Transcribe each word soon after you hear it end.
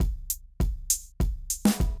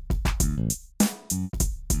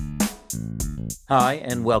Hi,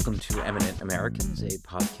 and welcome to Eminent Americans, a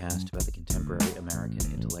podcast about the contemporary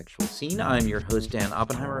American intellectual scene. I'm your host, Dan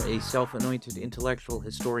Oppenheimer, a self-anointed intellectual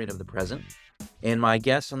historian of the present. And my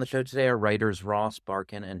guests on the show today are writers Ross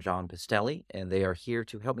Barkan and John Pistelli, and they are here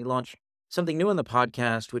to help me launch something new on the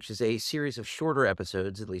podcast, which is a series of shorter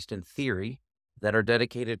episodes, at least in theory, that are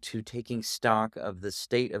dedicated to taking stock of the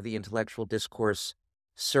state of the intellectual discourse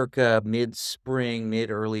circa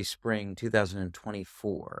mid-early spring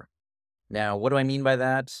 2024. Now, what do I mean by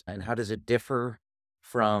that, and how does it differ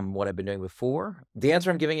from what I've been doing before? The answer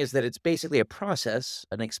I'm giving is that it's basically a process,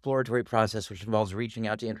 an exploratory process, which involves reaching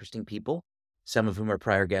out to interesting people, some of whom are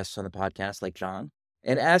prior guests on the podcast, like John,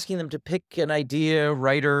 and asking them to pick an idea,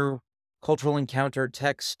 writer, cultural encounter,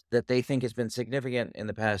 text that they think has been significant in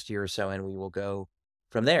the past year or so, and we will go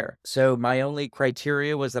from there. So my only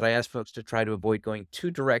criteria was that I asked folks to try to avoid going too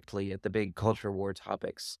directly at the big culture war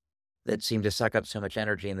topics that seem to suck up so much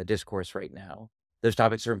energy in the discourse right now. Those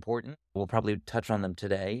topics are important. We'll probably touch on them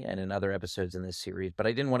today and in other episodes in this series, but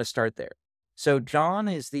I didn't want to start there. So John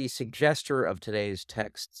is the suggester of today's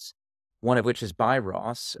texts, one of which is by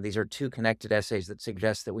Ross. These are two connected essays that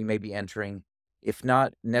suggest that we may be entering, if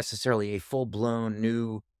not necessarily a full-blown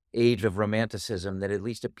new age of romanticism, that at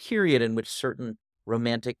least a period in which certain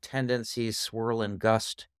romantic tendencies swirl and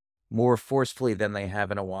gust more forcefully than they have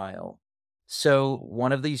in a while. So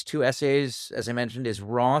one of these two essays, as I mentioned, is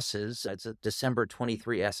Ross's. It's a December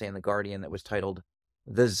 23 essay in The Guardian that was titled,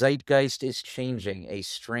 "The Zeitgeist is Changing, a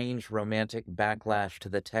Strange Romantic Backlash to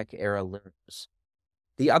the Tech Era Looms."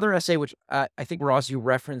 The other essay, which I think, Ross, you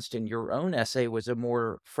referenced in your own essay, was a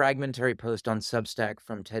more fragmentary post on Substack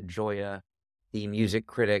from Ted Gioia, the music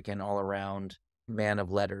critic and all-around man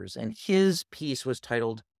of letters. And his piece was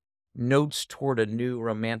titled, "Notes Toward a New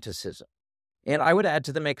Romanticism." And I would add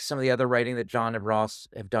to the mix some of the other writing that John and Ross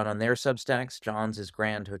have done on their Substacks. John's is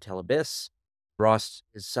Grand Hotel Abyss. Ross's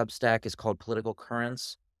Substack is called Political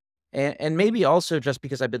Currents. And maybe also, just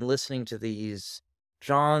because I've been listening to these,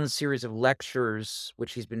 John's series of lectures,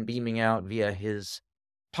 which he's been beaming out via his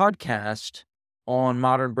podcast on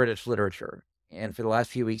modern British literature. And for the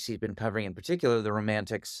last few weeks, he's been covering in particular the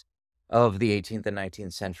romantics of the 18th and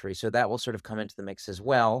 19th century. So that will sort of come into the mix as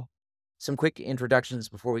well. Some quick introductions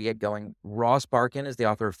before we get going. Ross Barkan is the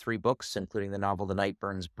author of 3 books, including the novel The Night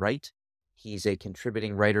Burns Bright. He's a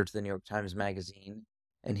contributing writer to the New York Times Magazine,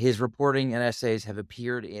 and his reporting and essays have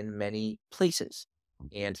appeared in many places.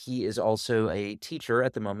 And he is also a teacher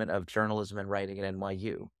at the moment of journalism and writing at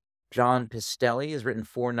NYU. John Pistelli has written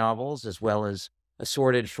 4 novels, as well as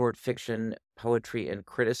assorted short fiction, poetry, and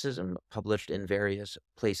criticism, published in various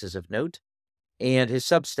places of note. And his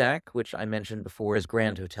Substack, which I mentioned before, is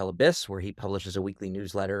Grand Hotel Abyss, where he publishes a weekly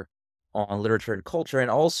newsletter on literature and culture. And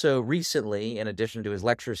also recently, in addition to his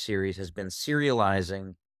lecture series, has been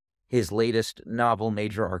serializing his latest novel,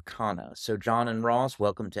 Major Arcana. So John and Ross,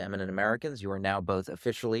 welcome to Eminent Americans. You are now both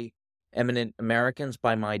officially Eminent Americans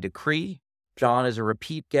by my decree. John is a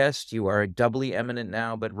repeat guest. You are doubly eminent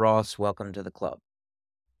now, but Ross, welcome to the club.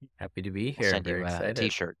 Happy to be here. I'll send Very you excited. a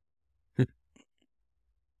t-shirt.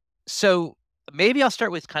 So maybe I'll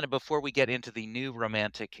start with kind of before we get into the new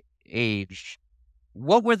romantic age,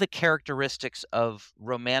 what were the characteristics of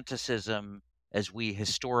romanticism as we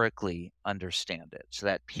historically understand it? So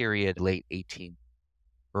that period, late 18th,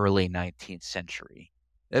 early 19th century.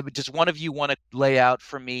 Does one of you want to lay out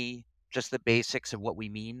for me just the basics of what we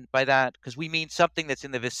mean by that? Because we mean something that's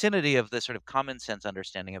in the vicinity of the sort of common sense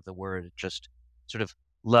understanding of the word, just sort of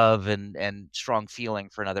love and strong feeling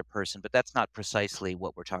for another person, but that's not precisely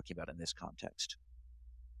what we're talking about in this context.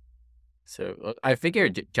 So I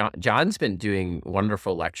figured John's been doing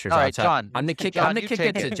wonderful lectures. All right, John. I'm gonna kick John, it you to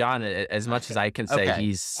take it. John as much as I can say. Okay.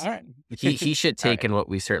 He's All right. he should All take right. in what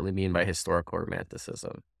we certainly mean by historical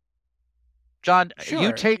romanticism. John, you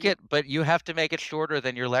Sure. take it, but you have to make it shorter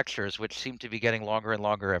than your lectures, which seem to be getting longer and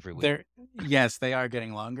longer every week. Yes, they are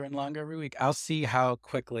getting longer and longer every week. I'll see how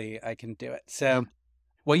quickly I can do it. So,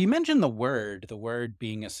 well, you mentioned the word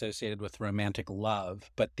being associated with romantic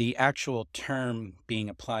love, but the actual term being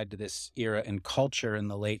applied to this era in culture in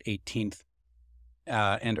the late 18th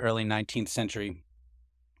and early 19th century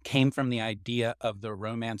came from the idea of the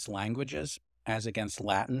Romance languages as against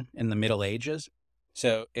Latin in the Middle Ages.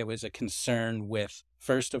 So it was a concern with,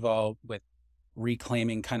 first of all, with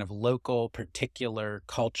reclaiming kind of local, particular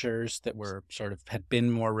cultures that were had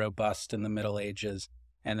been more robust in the Middle Ages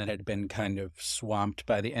and that had been kind of swamped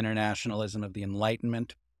by the internationalism of the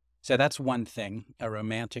Enlightenment. So that's one thing, a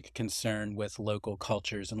romantic concern with local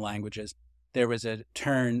cultures and languages. There was a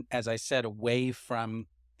turn, as I said, away from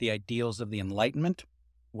the ideals of the Enlightenment,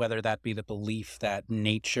 whether that be the belief that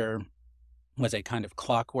nature was a kind of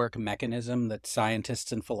clockwork mechanism that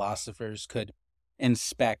scientists and philosophers could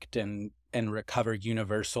inspect and recover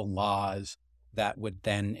universal laws that would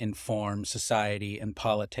then inform society and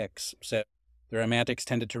politics. So the Romantics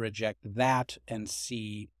tended to reject that and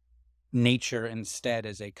see nature instead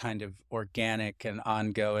as a kind of organic and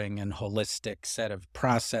ongoing and holistic set of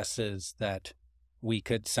processes that we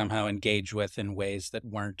could somehow engage with in ways that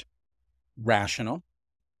weren't rational.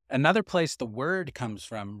 Another place the word comes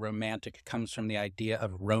from, romantic, comes from the idea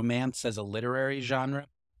of romance as a literary genre,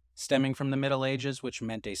 stemming from the Middle Ages, which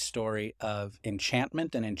meant a story of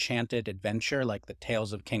enchantment and enchanted adventure, like the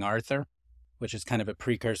Tales of King Arthur, which is kind of a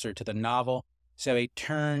precursor to the novel. So a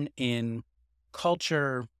turn in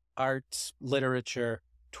culture, arts, literature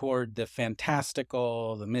toward the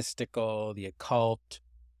fantastical, the mystical, the occult,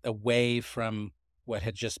 away from what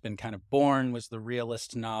had just been kind of born was the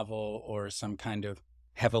realist novel or some kind of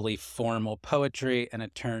heavily formal poetry, and a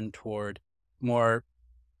turn toward more,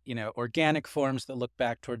 organic forms that look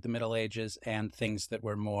back toward the Middle Ages and things that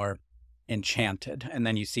were more enchanted. And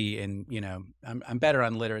then you see in, I'm better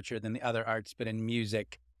on literature than the other arts, but in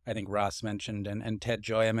music, I think Ross mentioned and Ted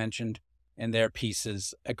Gioia mentioned in their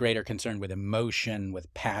pieces a greater concern with emotion,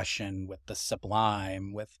 with passion, with the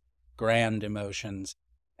sublime, with grand emotions.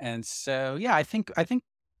 And so, yeah, I think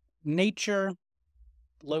nature,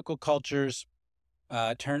 local cultures,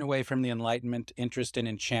 turn away from the Enlightenment, interest in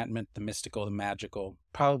enchantment, the mystical, the magical,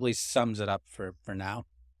 probably sums it up for now.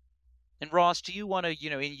 And Ross, do you want to,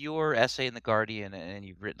 in your essay in The Guardian, and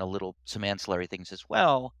you've written some ancillary things as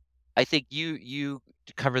well, I think you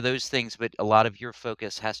cover those things, but a lot of your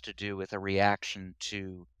focus has to do with a reaction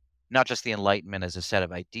to not just the Enlightenment as a set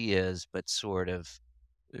of ideas, but sort of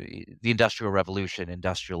the Industrial Revolution,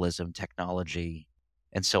 industrialism, technology,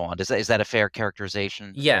 and so on. Is that a fair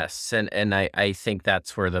characterization? Yes, and I think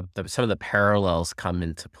that's where some of the parallels come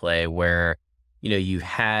into play, where you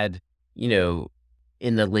had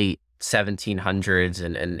in the late 1700s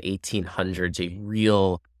and 1800s a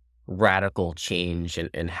real radical change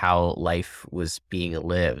in how life was being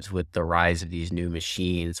lived, with the rise of these new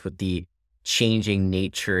machines, with the changing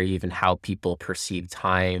nature, even how people perceive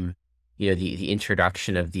time. The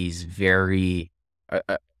introduction of these very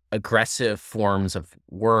aggressive forms of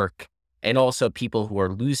work, and also people who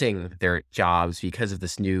are losing their jobs because of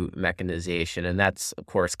this new mechanization. And that's, of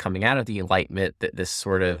course, coming out of the Enlightenment, that this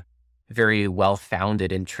sort of very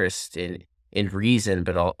well-founded interest in reason,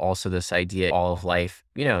 but also this idea all of life,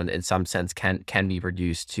 in some sense can be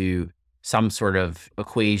reduced to some sort of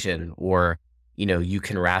equation, or, you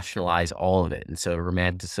can rationalize all of it. And so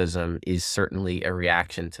Romanticism is certainly a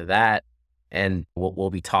reaction to that. And we'll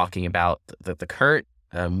be talking about the current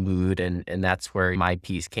mood, and that's where my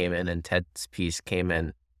piece came in and Ted's piece came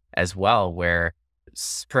in as well, where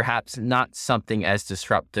perhaps not something as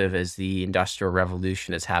disruptive as the Industrial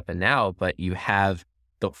Revolution has happened now, but you have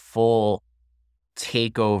the full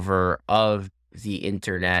takeover of the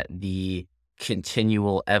internet, the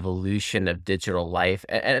continual evolution of digital life,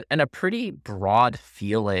 and a pretty broad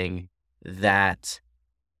feeling that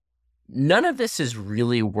none of this is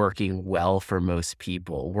really working well for most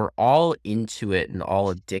people. We're all into it and all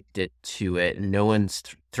addicted to it. And no one's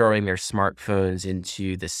throwing their smartphones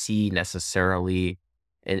into the sea necessarily.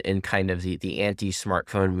 And kind of the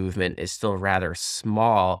anti-smartphone movement is still rather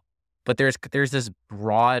small. But there's this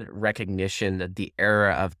broad recognition that the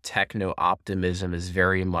era of techno-optimism is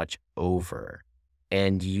very much over.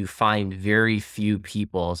 And you find very few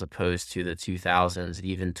people, as opposed to the 2000s and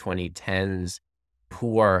even 2010s,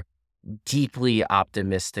 who are deeply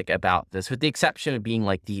optimistic about this, with the exception of being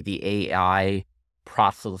like the AI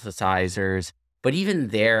proselytizers. But even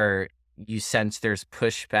there, you sense there's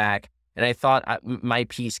pushback. And I thought my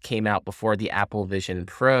piece came out before the Apple Vision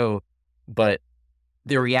Pro, but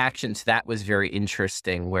the reaction to that was very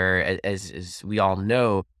interesting, where, as we all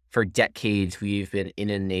know, for decades, we've been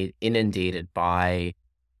inundated by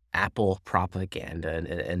Apple propaganda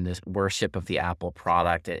and this worship of the Apple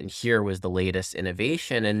product. And here was the latest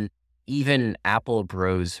innovation. And even Apple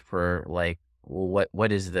bros were like, well,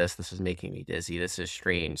 what is this? This is making me dizzy. This is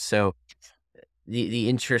strange. So the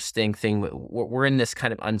interesting thing, we're in this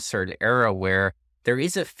kind of uncertain era where there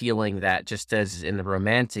is a feeling that, just as in the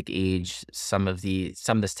Romantic age, some of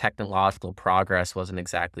this technological progress wasn't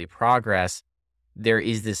exactly progress, there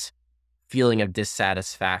is this feeling of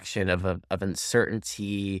dissatisfaction, of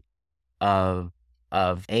uncertainty, of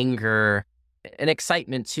anger and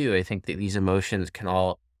excitement too. I think that these emotions can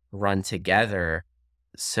all run together.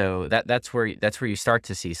 So that's where you start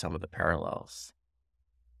to see some of the parallels.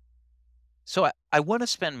 So I want to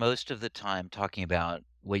spend most of the time talking about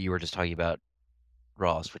what you were just talking about,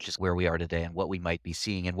 Ross, which is where we are today and what we might be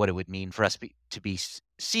seeing and what it would mean for us to be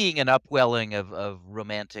seeing an upwelling of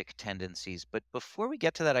romantic tendencies. But before we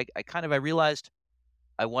get to that, I realized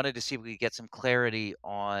I wanted to see if we could get some clarity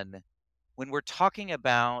on when we're talking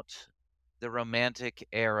about the romantic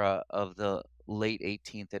era of the late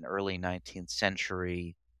 18th and early 19th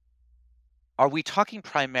century. Are we talking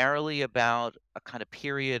primarily about a kind of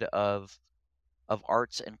period of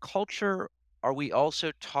arts and culture? Are we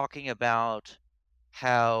also talking about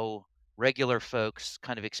how regular folks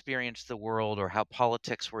kind of experienced the world or how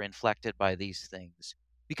politics were inflected by these things?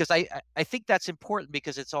 Because I think that's important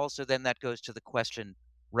because it's also then that goes to the question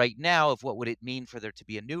right now of what would it mean for there to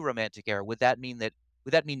be a new romantic era? Would that mean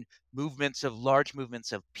large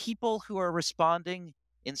movements of people who are responding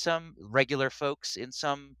in some regular folks in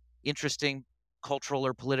some interesting cultural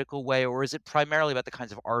or political way, or is it primarily about the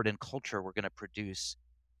kinds of art and culture we're going to produce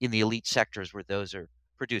in the elite sectors where those are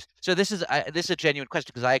produced? So this is a genuine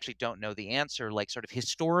question because I actually don't know the answer. Like, sort of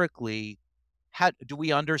historically, how do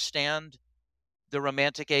we understand the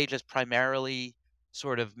Romantic Age as primarily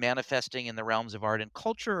sort of manifesting in the realms of art and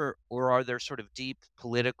culture, or are there sort of deep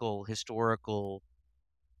political, historical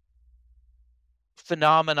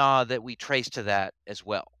phenomena that we trace to that as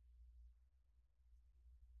well?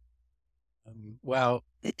 Well,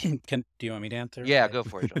 do you want me to answer? Yeah, go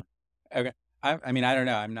for it, John. Okay. I mean, I don't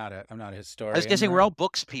know. I'm not a I was historian, guessing we're right? all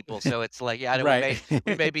books people, so it's like, yeah, Right.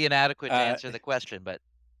 we may be inadequate to uh, answer the question, but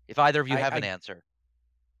if either of you have an I answer.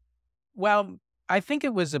 well, I think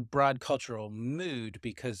it was a broad cultural mood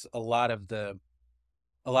because a lot of the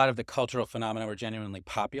cultural phenomena were genuinely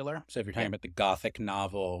popular. So if you're talking Yeah. about the Gothic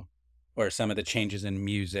novel or some of the changes in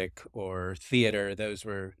music or theater, those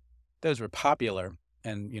were popular.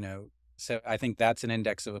 And, so I think that's an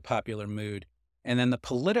index of a popular mood. And then the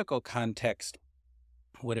political context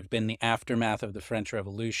would have been the aftermath of the French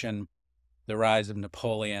Revolution, the rise of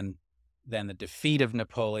Napoleon, then the defeat of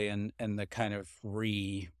Napoleon, and the kind of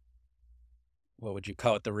what would you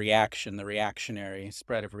call it? The reaction, the reactionary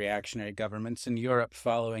spread of reactionary governments in Europe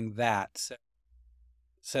following that.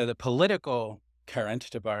 So the political current,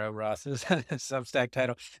 to borrow Ross's Substack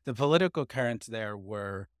title, the political currents there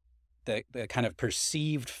were the kind of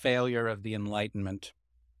perceived failure of the Enlightenment,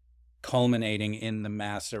 culminating in the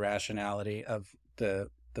mass irrationality of the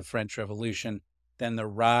French Revolution, then the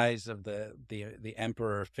rise of the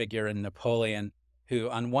emperor figure in Napoleon, who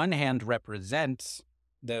on one hand represents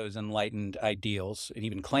those enlightened ideals and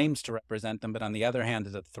even claims to represent them, but on the other hand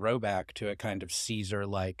is a throwback to a kind of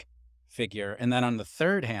Caesar-like figure. And then on the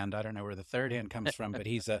third hand, I don't know where the third hand comes from, but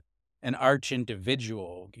he's an arch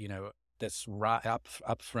individual, this up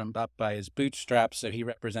by his bootstraps. So he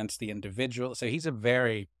represents the individual. So he's a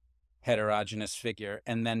very heterogeneous figure.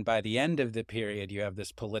 And then by the end of the period, you have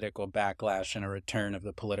this political backlash and a return of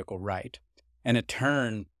the political right, and a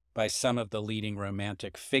turn by some of the leading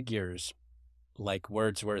romantic figures like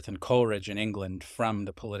Wordsworth and Coleridge in England from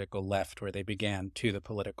the political left where they began to the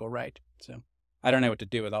political right. So I don't know what to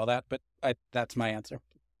do with all that, but that's my answer.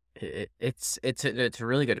 It's a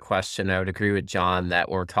really good question. I would agree with John that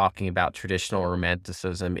when we're talking about traditional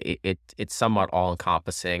romanticism, it's somewhat all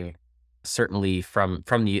encompassing. Certainly from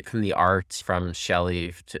the arts, from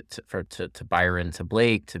Shelley to Byron to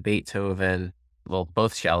Blake to Beethoven, well,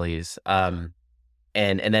 both Shelleys, and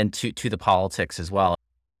then to the politics as well.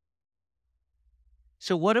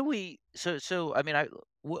 So what are we so I mean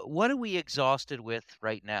what are we exhausted with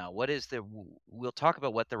right now? We'll talk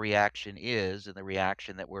about what the reaction is and the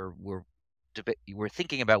reaction that we're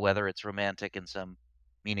thinking about whether it's romantic in some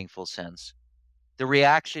meaningful sense. The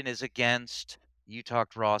reaction is against, you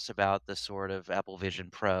talked, Ross, about the sort of Apple Vision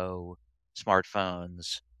Pro,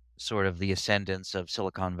 smartphones, sort of the ascendance of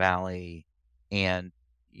Silicon Valley and,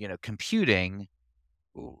 computing.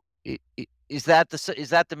 Is that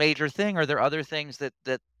the major thing? Are there other things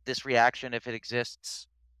that this reaction, if it exists,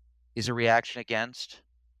 is a reaction against?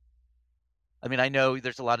 I mean, I know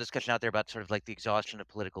there's a lot of discussion out there about sort of like the exhaustion of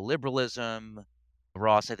political liberalism.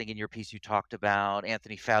 Ross, I think in your piece you talked about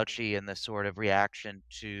Anthony Fauci and the sort of reaction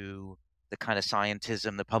to the kind of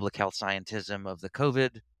scientism, the public health scientism of the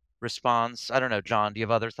COVID response. I don't know, John, do you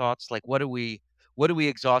have other thoughts? Like what are we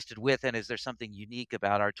exhausted with? And is there something unique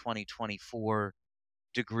about our 2024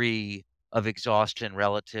 degree of exhaustion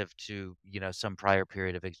relative to, some prior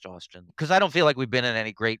period of exhaustion? Because I don't feel like we've been in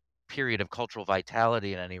any great period of cultural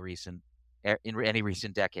vitality in any recent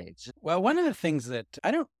decades. Well, one of the things that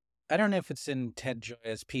I don't know if it's in Ted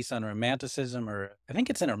Gioia's piece on romanticism, or I think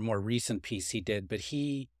it's in a more recent piece he did, but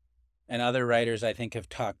he and other writers I think have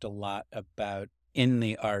talked a lot about in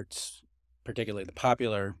the arts, particularly the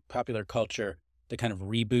popular culture, the kind of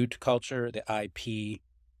reboot culture, the IP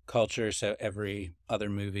culture. So every other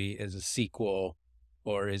movie is a sequel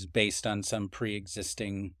or is based on some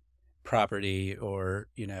pre-existing property, or,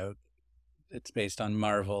 it's based on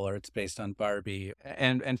Marvel or it's based on Barbie.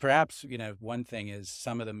 And perhaps, one thing is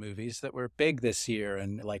some of the movies that were big this year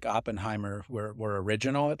and like Oppenheimer were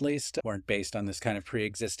original, at least, weren't based on this kind of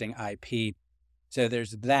pre-existing IP. So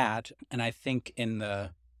there's that. And I think in the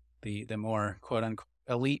more quote unquote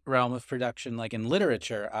elite realm of production, like in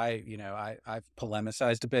literature, I've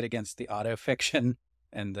polemicized a bit against the autofiction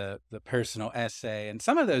and the personal essay. And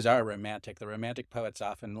some of those are romantic. The romantic poets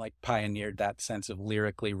often like pioneered that sense of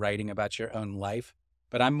lyrically writing about your own life.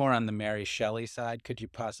 But I'm more on the Mary Shelley side. Could you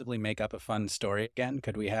possibly make up a fun story again?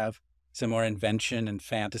 Could we have some more invention and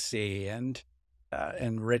fantasy and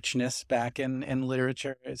richness back in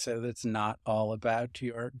literature, so that's not all about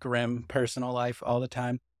your grim personal life all the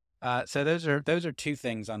time? So those are two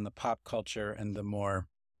things on the pop culture and the more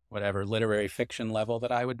whatever literary fiction level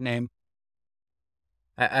that I would name.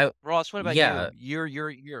 Ross, what about Yeah, you?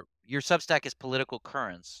 Your Substack is Political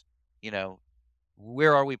Currents.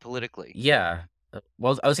 Where are we politically? yeah.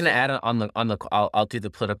 Well, I was going to add I'll do the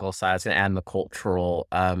political side. I was going to add on the cultural.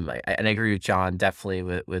 And I agree with John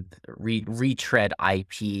definitely with retread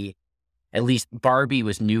IP. At least Barbie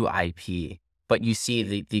was new IP, but you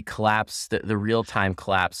see the collapse, the real time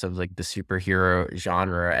collapse of like the superhero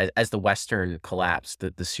genre as the Western collapsed.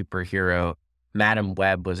 The superhero Madam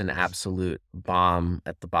Web was an absolute bomb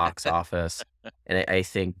at the box office, and I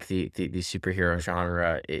think the superhero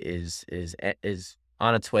genre is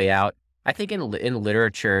on its way out. I think in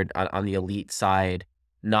literature on the elite side,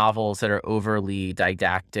 novels that are overly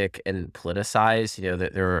didactic and politicized.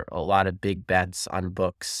 There are a lot of big bets on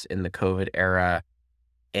books in the COVID era,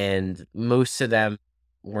 and most of them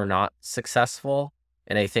were not successful.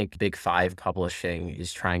 And I think Big Five Publishing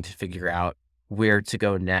is trying to figure out where to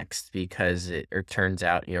go next, because it turns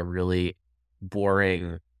out, really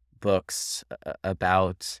boring books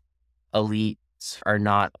about elites are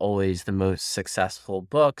not always the most successful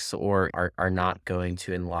books, or are not going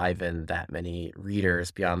to enliven that many readers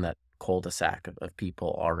beyond that cul-de-sac of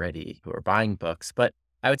people already who are buying books. But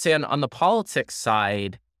I would say on the politics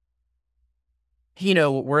side,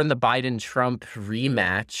 we're in the Biden-Trump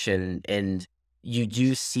rematch, and you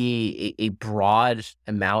do see a broad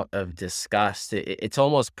amount of disgust. It's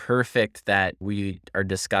almost perfect that we are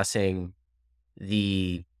discussing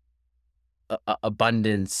the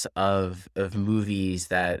abundance of movies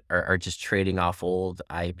that are just trading off old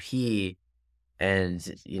IP, and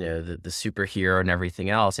the superhero and everything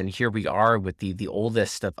else. And here we are with the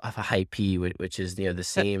oldest of IP, which is the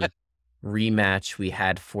same rematch we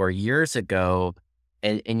had 4 years ago.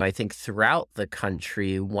 And I think throughout the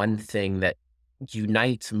country, one thing that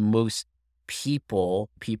unites most people,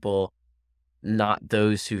 not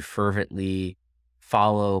those who fervently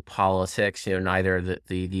follow politics, neither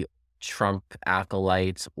the Trump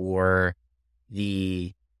acolytes or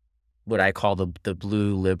the what I call the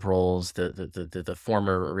blue liberals, the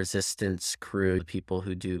former resistance crew, the people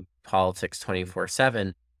who do politics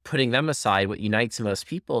 24/7. Putting them aside, what unites most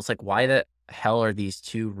people is like, why the hell are these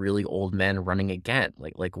two really old men running again?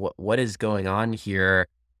 Like what is going on here?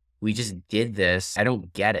 We just did this. I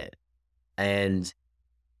don't get it. And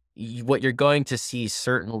what you're going to see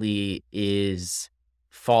certainly is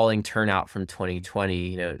falling turnout from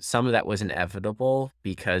 2020. Some of that was inevitable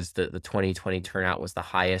because the 2020 turnout was the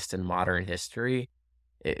highest in modern history.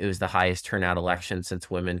 It was the highest turnout election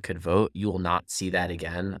since women could vote. You will not see that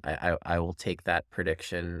again. I will take that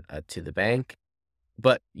prediction to the bank.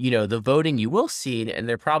 But, the voting you will see, and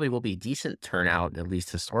there probably will be decent turnout, at least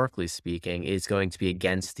historically speaking, is going to be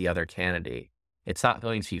against the other candidate. It's not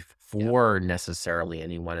going to be for necessarily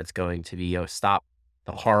anyone. It's going to be, stop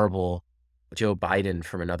the horrible Joe Biden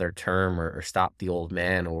from another term, or stop the old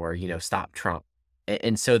man, or, stop Trump.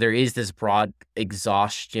 And so there is this broad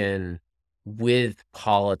exhaustion with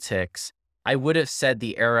politics. I would have said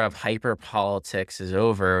the era of hyper politics is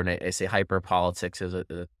over. And I say hyper politics is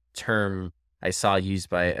a term I saw used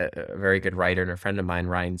by a very good writer and a friend of mine,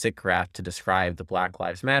 Ryan Zickraft, to describe the Black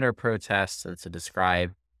Lives Matter protests and to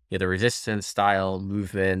describe the resistance style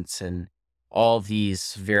movements and all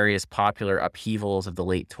these various popular upheavals of the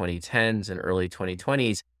late 2010s and early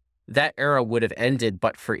 2020s. That era would have ended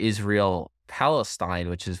but for Israel Palestine,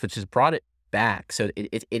 which has brought it back. So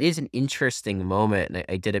it is an interesting moment. And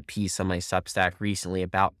I did a piece on my Substack recently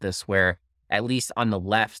about this, where at least on the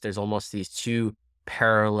left, there's almost these two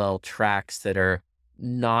parallel tracks that are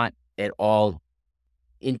not at all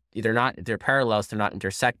they're parallels, they're not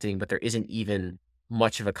intersecting, but there isn't even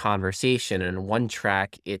much of a conversation. And in one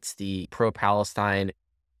track, it's the pro-Palestine,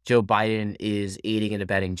 Joe Biden is aiding and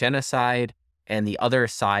abetting genocide, and the other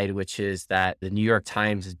side, which is that the New York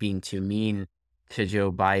Times is being too mean to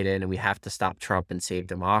Joe Biden and we have to stop Trump and save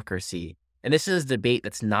democracy. And this is a debate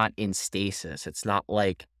that's not in stasis. It's not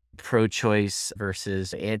like pro-choice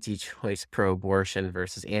versus anti-choice, pro-abortion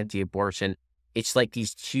versus anti-abortion. It's like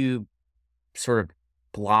these two sort of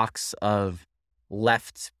blocks of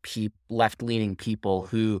left-leaning people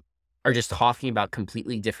who are just talking about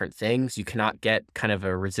completely different things. You cannot get kind of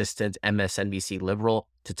a resistant MSNBC liberal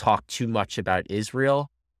to talk too much about Israel.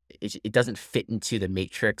 It doesn't fit into the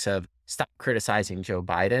matrix of stop criticizing Joe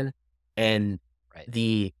Biden. And Right.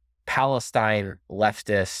 the Palestine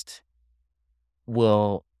leftist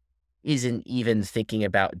isn't even thinking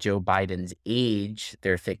about Joe Biden's age.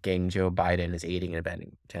 They're thinking Joe Biden is aiding and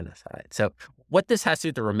abetting genocide. So what this has to do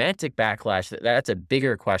with the romantic backlash, that's a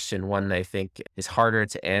bigger question, one that I think is harder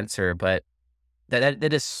to answer, but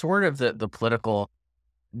that is sort of the political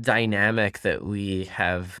dynamic that we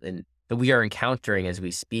have and that we are encountering as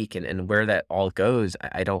we speak, and where that all goes,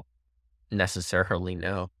 I don't necessarily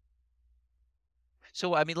know.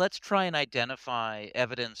 So, I mean, let's try and identify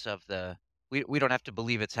evidence of we don't have to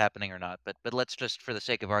believe it's happening or not, but let's just, for the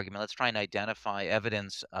sake of argument, let's try and identify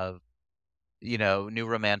evidence of, new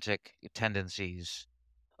romantic tendencies.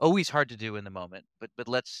 Always hard to do in the moment, but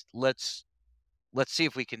let's see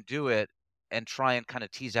if we can do it and try and kind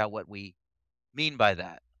of tease out what we mean by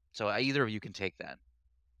that. So either of you can take that.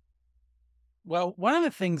 Well, one of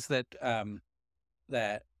the things that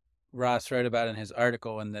that Ross wrote about in his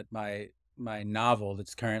article, and that my novel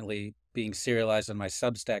that's currently being serialized on my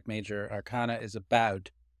Substack, Major Arcana, is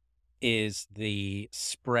about, is the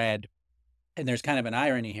spread. And there's kind of an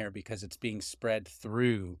irony here because it's being spread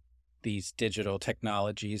through these digital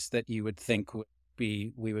technologies that you would think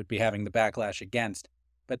we would be having the backlash against,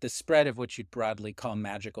 but the spread of what you'd broadly call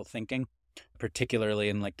magical thinking, particularly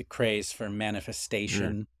in like the craze for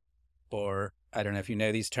manifestation, or I don't know if you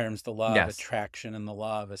know these terms, the law of Yes. attraction and the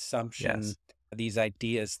law of assumption. Yes. These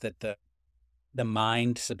ideas that the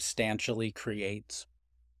mind substantially creates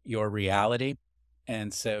your reality.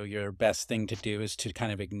 And so your best thing to do is to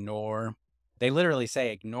kind of ignore, they literally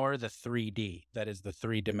say, ignore the 3D, that is the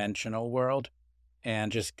three-dimensional world,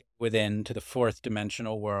 and just go within to the fourth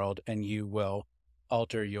dimensional world, and you will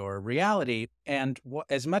alter your reality. And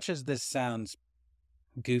as much as this sounds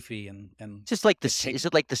goofy and Just like is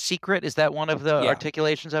it like The Secret? Is that one of the Yeah.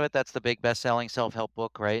 articulations of it? That's the big best-selling self-help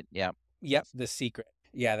book, right? Yeah. Yep, The Secret.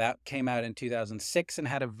 Yeah, that came out in 2006 and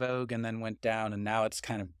had a vogue and then went down, and now it's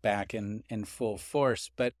kind of back in full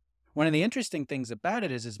force. But one of the interesting things about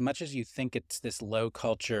it is, as much as you think it's this low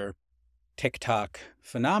culture TikTok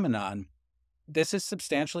phenomenon, this is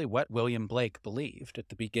substantially what William Blake believed at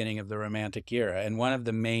the beginning of the Romantic era. And one of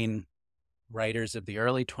the main writers of the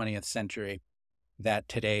early 20th century that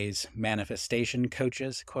today's manifestation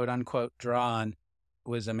coaches, quote unquote, draw on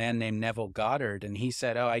was a man named Neville Goddard. And he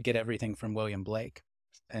said, I get everything from William Blake.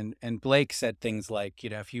 And Blake said things like,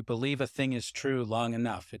 if you believe a thing is true long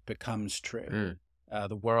enough, it becomes true.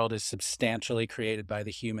 The world is substantially created by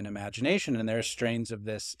the human imagination. And there are strains of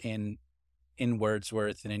this in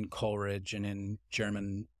Wordsworth and in Coleridge and in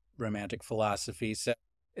German Romantic philosophy. So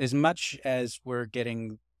as much as we're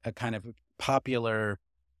getting a kind of popular,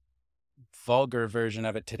 vulgar version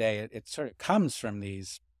of it today, it sort of comes from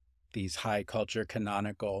these high culture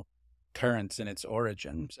canonical currents in its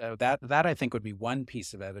origin. So that I think would be one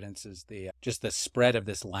piece of evidence, is just the spread of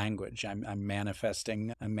this language. I'm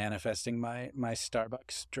manifesting my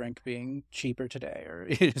Starbucks drink being cheaper today, or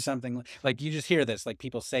something like you just hear this, like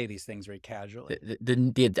people say these things very casually.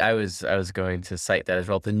 I was going to cite that as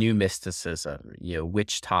well. The new mysticism,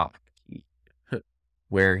 witch talk,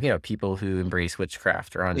 where people who embrace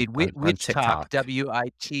witchcraft are on Witch TikTok. talk,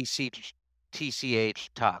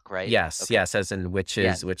 WITCH talk, right? Yes, Okay. yes, as in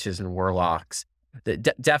witches, witches and warlocks.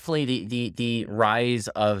 Definitely the rise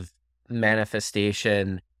of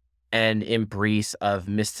manifestation and embrace of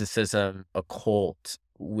mysticism, occult,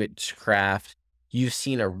 witchcraft. You've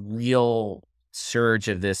seen a real surge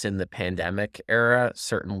of this in the pandemic era.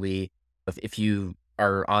 Certainly, if you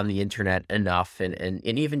are on the internet enough, and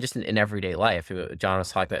even just in everyday life. John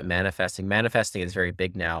was talking about manifesting. Manifesting is very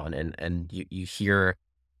big now, and you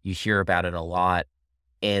hear about it a lot.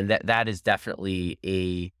 And that is definitely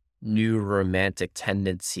a new romantic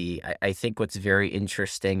tendency. I think what's very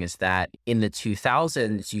interesting is that in the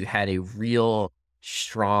 2000s, you had a real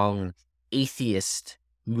strong atheist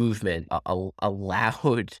movement, a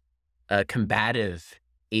loud, combative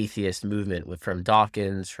atheist movement from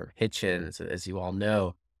Dawkins, from Hitchens, as you all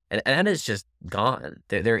know. And that is just gone.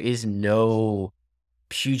 There is no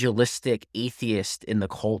pugilistic atheist in the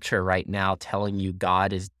culture right now telling you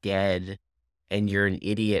God is dead and you're an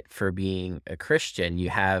idiot for being a Christian. You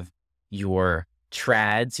have your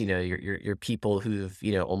trads, your people who've,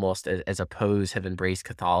 almost as opposed have embraced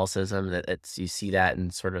Catholicism. You see that in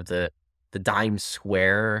sort of the dime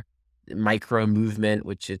square micro movement,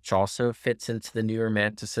 which also fits into the new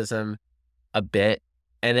romanticism a bit.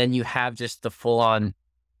 And then you have just the full on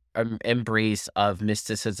embrace of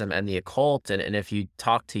mysticism and the occult. And if you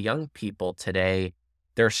talk to young people today,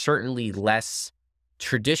 they're certainly less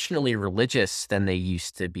traditionally religious than they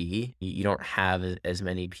used to be. You don't have as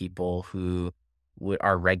many people who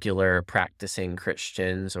are regular practicing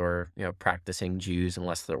Christians or, practicing Jews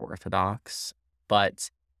unless they're Orthodox.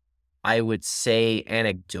 But I would say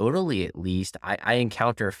anecdotally, at least, I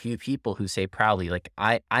encounter a few people who say proudly, like,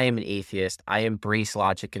 I am an atheist. I embrace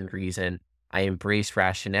logic and reason. I embrace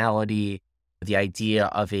rationality. The idea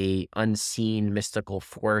of a unseen mystical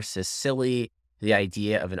force is silly. The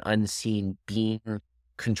idea of an unseen being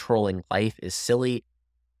controlling life is silly.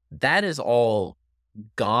 That is all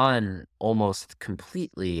gone almost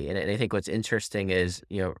completely. And I think what's interesting is,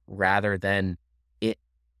 it, rather than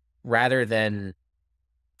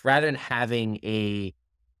having a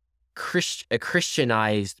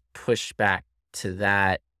Christianized pushback to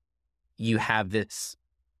that, you have this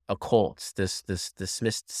occult, this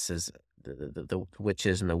mysticism, the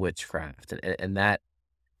witches and the witchcraft, and that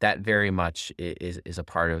very much is a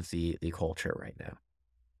part of the culture right now.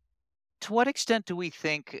 To what extent do we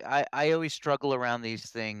think I always struggle around these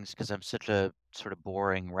things because I'm such a sort of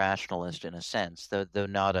boring rationalist in a sense, though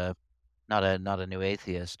not a new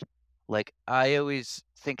atheist. Like, I always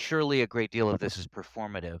think surely a great deal of this is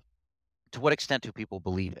performative. To what extent do people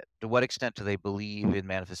believe it? To what extent do they believe in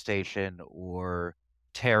manifestation or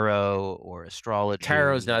tarot or astrology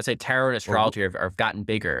I'd say tarot and or astrology have gotten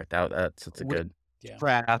bigger. That's a good. Yeah.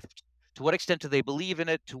 witchcraft? To what extent do they believe in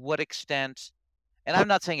it? To what extent? And I'm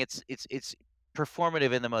not saying it's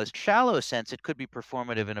performative in the most shallow sense. It could be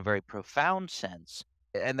performative in a very profound sense.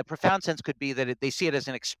 And the profound sense could be that they see it as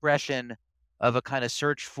an expression of a kind of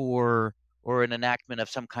search for or an enactment of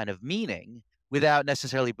some kind of meaning without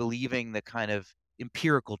necessarily believing the kind of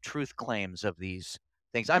empirical truth claims of these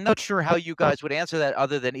things. I'm not sure how you guys would answer that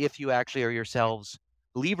other than if you actually are yourselves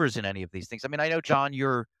believers in any of these things. I mean, I know, John,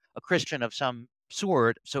 you're a Christian of some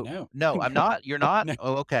sort. So no, I'm not. You're not? No.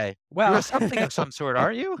 Oh, okay. Well, You're something of some sort,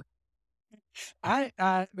 are you? I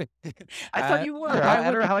I thought you were. I I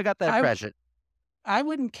don't know would how I got that I impression. I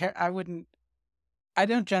wouldn't care. I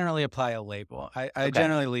don't generally apply a label. I Okay.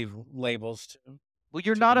 generally leave labels Well,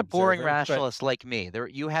 you're to not the a boring observer, but rationalist like me.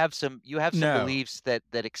 You have some no, beliefs that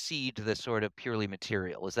exceed the sort of purely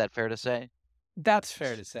material. Is that fair to say? that's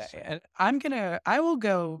fair to say. And I will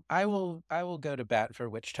go to bat for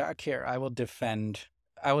witch talk here. I will defend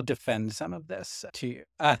some of this to you.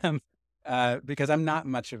 Because I'm not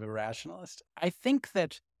much of a rationalist. I think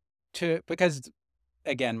that because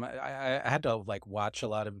again, I had to like watch a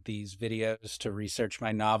lot of these videos to research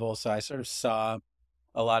my novel, so I sort of saw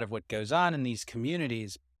a lot of what goes on in these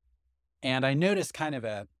communities, and I noticed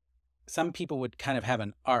some people would kind of have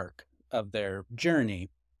an arc of their journey,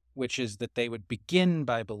 which is that they would begin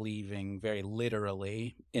by believing very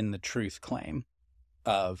literally in the truth claim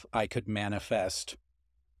of I could manifest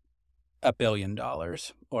 $1 billion,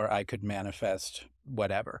 or I could manifest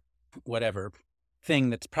whatever thing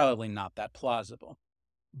that's probably not that plausible.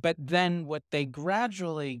 But then what they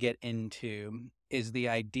gradually get into is the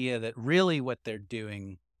idea that really what they're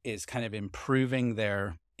doing is kind of improving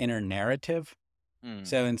their inner narrative.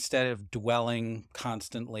 So instead of dwelling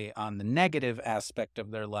constantly on the negative aspect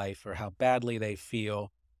of their life or how badly they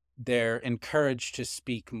feel, they're encouraged to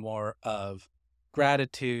speak more of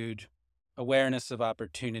gratitude, awareness of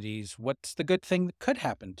opportunities. What's the good thing that could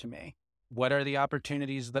happen to me? What are the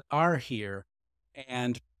opportunities that are here?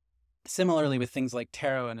 And similarly with things like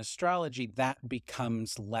tarot and astrology, that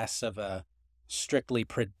becomes less of a strictly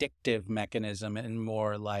predictive mechanism and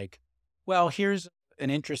more like, well, here's an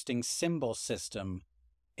interesting symbol system,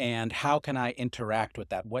 and how can I interact with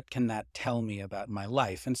that? What can that tell me about my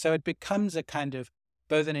life? And so it becomes a kind of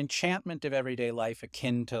both an enchantment of everyday life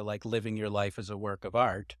akin to like living your life as a work of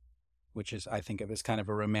art, which is, I think of as kind of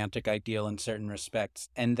a romantic ideal in certain respects.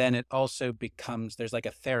 And then it also becomes, there's like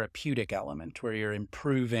a therapeutic element where you're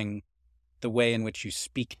improving the way in which you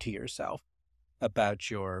speak to yourself about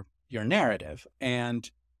your narrative. And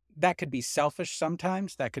that could be selfish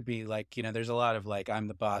sometimes. That could be like, there's a lot of like, I'm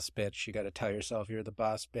the boss bitch. You got to tell yourself you're the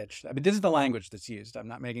boss bitch. I mean, this is the language that's used. I'm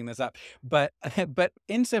not making this up. But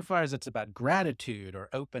insofar as it's about gratitude or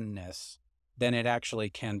openness, then it actually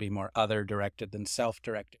can be more other directed than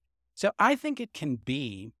self-directed. So I think it can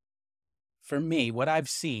be, for me, what I've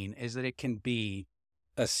seen is that it can be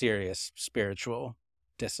a serious spiritual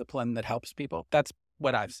discipline that helps people. That's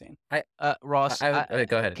what I've seen. Ross, Go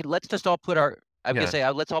ahead. let's just all put our. I'm gonna Yeah, say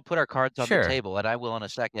let's all put our cards on the sure. table, and I will in a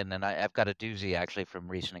second. And I've got a doozy actually from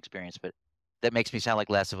recent experience, but that makes me sound like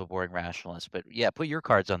less of a boring rationalist. But yeah, put your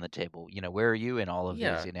cards on the table. Where are you in all of these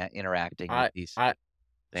Yeah, interacting with I, these I,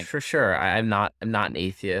 things? for sure. I'm not an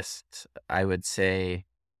atheist. I would say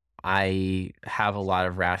I have a lot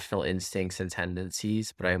of rational instincts and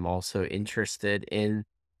tendencies, but I'm also interested in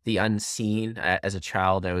the unseen. As a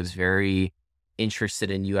child, I was very interested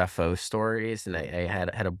in UFO stories, and I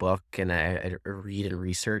had a book, and I read and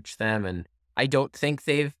research them. And I don't think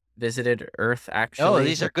they've visited Earth Oh, actually,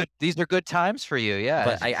 these are good. These are good times for you. Yeah,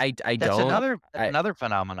 but I that's don't. another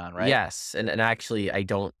phenomenon, right? Yes, and actually, I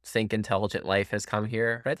don't think intelligent life has come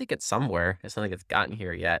here, but I think it's somewhere. I just don't think it's gotten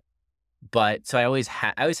here yet. But so I always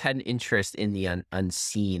had an interest in the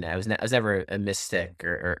unseen. I was never a mystic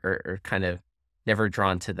or kind of never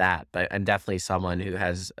drawn to that. But I'm definitely someone who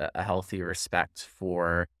has a healthy respect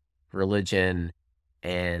for religion,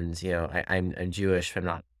 and I'm Jewish, but I'm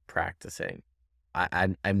not practicing.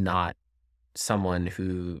 I'm not someone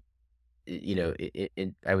who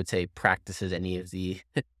I would say practices any of the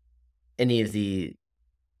any of the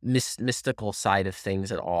mystical side of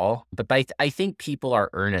things at all. But I think people are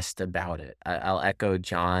earnest about it. I'll echo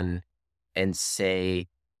John and say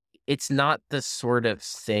it's not the sort of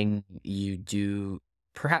thing you do.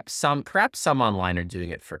 Perhaps some online are doing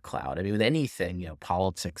it for clout. I mean, with anything,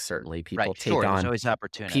 politics, certainly Right. Sure. There's always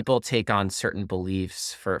opportunism. people take on certain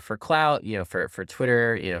beliefs for clout, for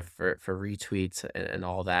Twitter, for retweets and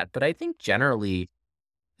all that. But I think generally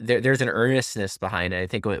there's an earnestness behind it. I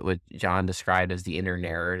think what John described as the inner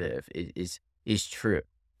narrative is true.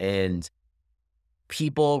 And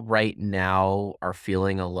people right now are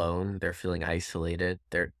feeling alone. They're feeling isolated.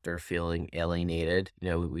 They're feeling alienated.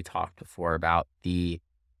 We talked before about the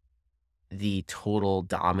total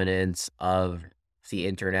dominance of the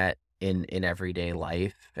internet in everyday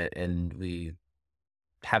life, and we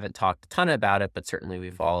haven't talked a ton about it, but certainly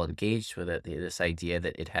we've all engaged with it. This idea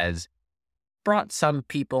that it has brought some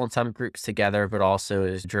people and some groups together, but also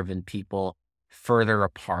has driven people further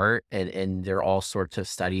apart. And there are all sorts of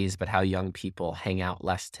studies about how young people hang out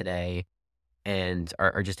less today and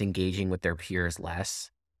are just engaging with their peers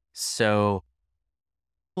less. So,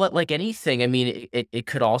 like anything, I mean, it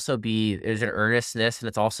could also be there's an earnestness, and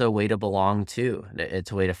it's also a way to belong too.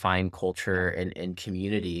 It's a way to find culture and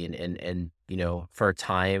community. And for a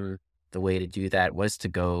time, the way to do that was to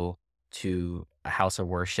go to a house of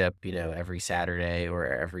worship, every Saturday or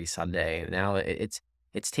every Sunday. Now it's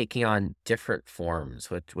taking on different forms,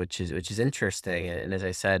 which is interesting. And as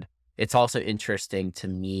I said, it's also interesting to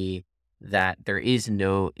me that there is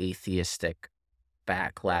no atheistic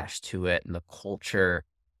backlash to it, and the culture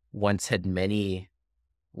once had many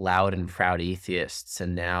loud and proud atheists,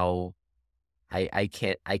 and now I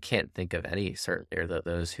can't think of any, certainly, or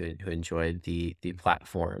those who enjoyed the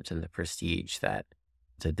platforms and the prestige that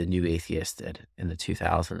the new atheist did in the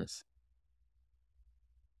 2000s.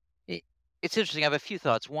 It, it's interesting. I have a few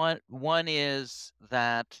thoughts. One is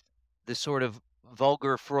that the sort of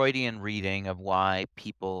vulgar Freudian reading of why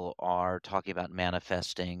people are talking about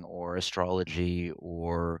manifesting or astrology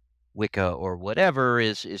or Wicca or whatever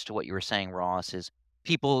is to what you were saying, Ross, is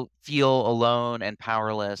people feel alone and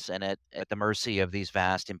powerless and at the mercy of these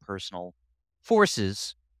vast impersonal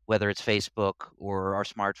forces, whether it's Facebook or our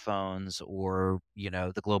smartphones or,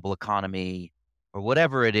 the global economy or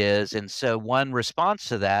whatever it is. And so one response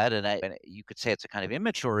to that, and you could say it's a kind of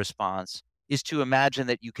immature response, is to imagine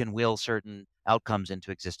that you can will certain outcomes into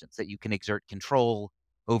existence, that you can exert control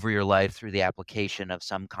over your life through the application of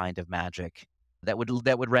some kind of magic that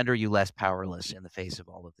would render you less powerless in the face of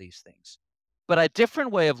all of these things. But a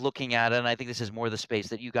different way of looking at it, and I think this is more the space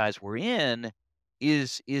that you guys were in,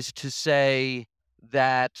 is to say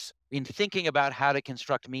that in thinking about how to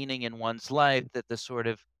construct meaning in one's life, that the sort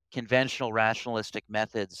of conventional rationalistic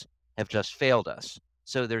methods have just failed us.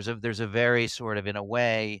 So there's a very sort of, in a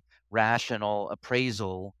way, rational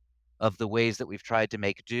appraisal of the ways that we've tried to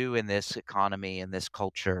make do in this economy and this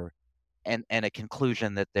culture, and a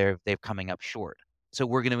conclusion that they've coming up short. So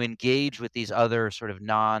we're going to engage with these other sort of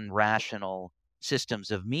non-rational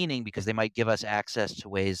systems of meaning because they might give us access to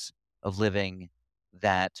ways of living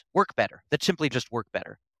that work better, that simply just work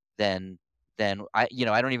better than I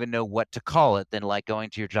don't even know what to call it than like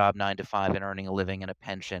going to your job 9 to 5 and earning a living and a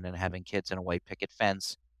pension and having kids and a white picket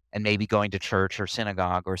fence and maybe going to church or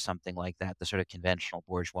synagogue or something like that, the sort of conventional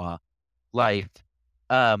bourgeois life.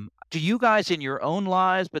 Do you guys in your own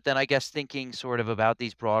lives, but then I guess thinking sort of about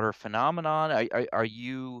these broader phenomenon, are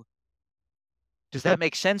you Does that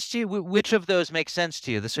make sense to you? Which of those makes sense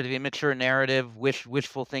to you? The sort of immature narrative,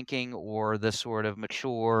 wishful thinking, or the sort of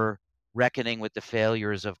mature reckoning with the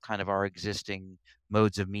failures of kind of our existing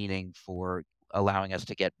modes of meaning for allowing us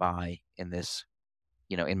to get by in this,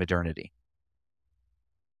 in modernity?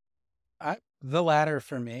 The latter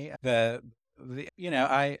for me.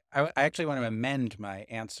 I actually want to amend my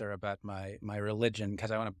answer about my religion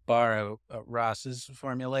because I want to borrow Ross's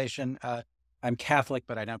formulation. I'm Catholic,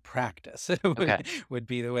 but I don't practice. Okay. would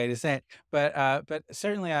be the way to say it. But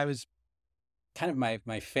certainly I was kind of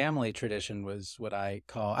my family tradition was what I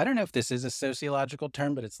call, I don't know if this is a sociological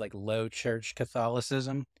term, but it's like low church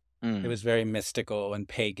Catholicism. It Mm. was very mystical and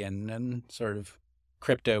pagan and sort of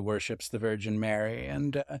crypto worships the Virgin Mary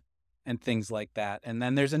and things like that. And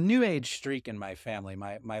then there's a new age streak in my family.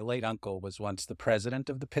 My late uncle was once the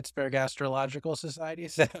president of the Pittsburgh Astrological Society.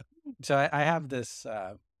 So I have this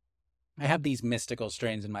I have these mystical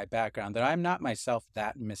strains in my background that I'm not myself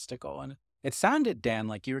that mystical. And it sounded, Dan,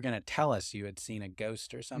 like you were going to tell us you had seen a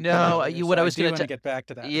ghost or something No, earlier. what So I I was do going want to to get back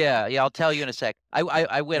to that. Yeah, I'll tell you in a sec.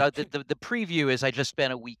 I went. The preview is I just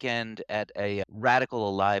spent a weekend at a radical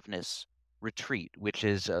aliveness retreat, which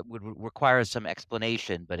is would require some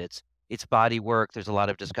explanation, but it's body work. There's a lot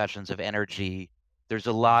of discussions of energy. There's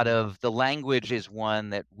a lot of the language is one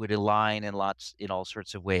that would align in all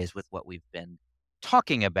sorts of ways with what we've been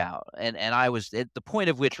talking about. And I was the point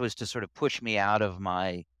of which was to sort of push me out of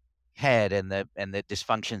my head and the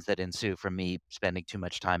dysfunctions that ensue from me spending too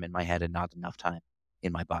much time in my head and not enough time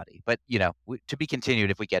in my body. But to be continued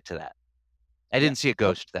if we get to that. I Yeah. didn't see a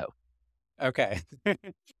ghost though. Okay.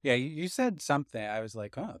 Yeah, you said something. I was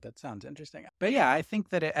like, oh, that sounds interesting. But yeah, I think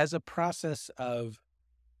that as a process of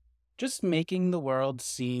just making the world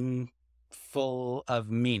seem full of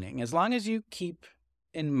meaning, as long as you keep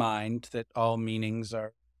in mind that all meanings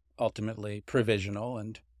are ultimately provisional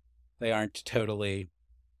and they aren't totally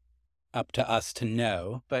up to us to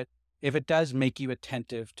know. But if it does make you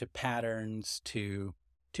attentive to patterns, to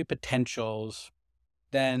potentials,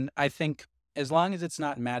 then I think as long as it's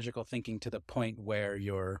not magical thinking to the point where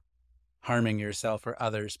you're harming yourself or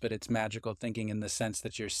others, but it's magical thinking in the sense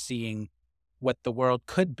that you're seeing what the world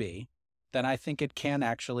could be, then I think it can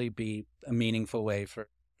actually be a meaningful way for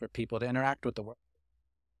people to interact with the world.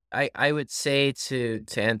 I would say to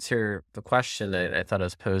answer the question, I thought it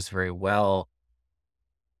was posed very well.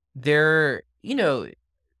 There,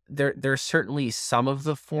 there's certainly some of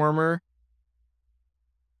the former,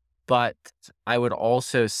 but I would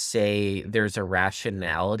also say there's a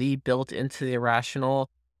rationality built into the irrational.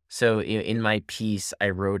 So in my piece, I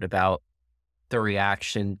wrote about the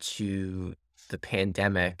reaction to the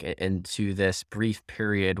pandemic and to this brief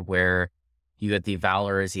period where you had the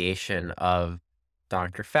valorization of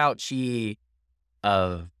Dr. Fauci,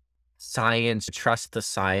 of science, trust the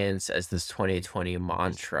science as this 2020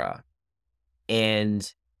 mantra.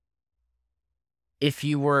 And if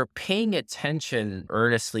you were paying attention,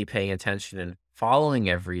 earnestly paying attention and following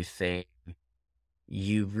everything,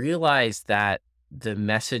 you realize that the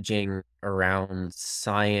messaging around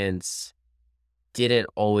science didn't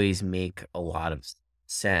always make a lot of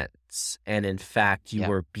sense. And in fact, you Yeah.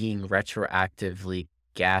 were being retroactively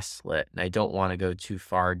gaslit. And I don't want to go too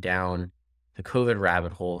far down the COVID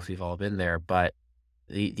rabbit hole if we've all been there, but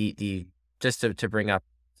the just to bring up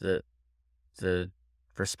the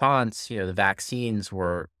response, the vaccines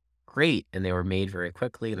were great and they were made very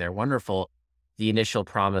quickly and they're wonderful. The initial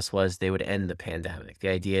promise was they would end the pandemic. The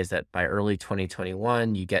idea is that by early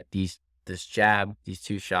 2021, you get this jab, these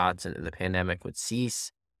 2 shots, and the pandemic would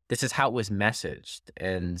cease. This is how it was messaged,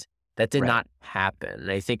 and that did Right. not happen.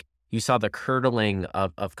 And I think you saw the curdling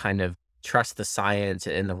of kind of trust the science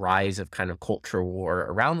and the rise of kind of culture war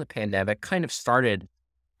around the pandemic kind of started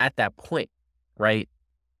at that point, right?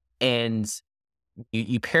 And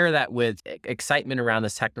you pair that with excitement around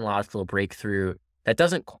this technological breakthrough that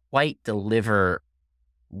doesn't quite deliver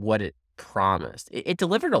what it promised. It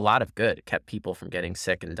delivered a lot of good. It kept people from getting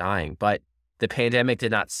sick and dying, but the pandemic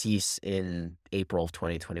did not cease in April of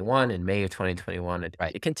 2021. In May of 2021,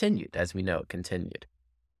 Right. it continued, as we know, it continued.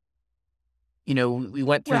 We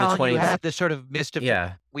went through the Well, 20. you had this sort of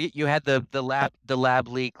Yeah, you had the lab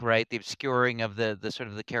leak, right? The obscuring of the sort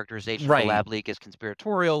of the characterization of the right, lab leak as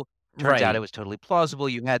conspiratorial. Turns out it right. was totally plausible.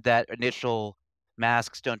 You had that initial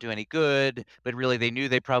masks don't do any good, but really they knew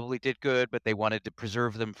they probably did good, but they wanted to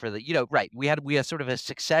preserve them for right. We had sort of a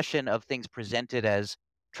succession of things presented as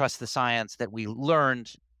trust the science that we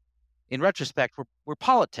learned in retrospect were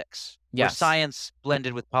politics, were Yes, science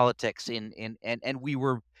blended with politics and we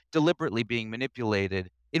were deliberately being manipulated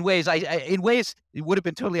in ways in ways it would have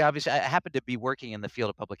been totally obvious. I happened to be working in the field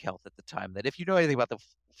of public health at the time that if you know anything about the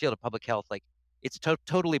field of public health, like it's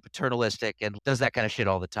totally paternalistic and does that kind of shit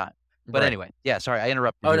all the time. But Right. anyway, yeah, sorry, I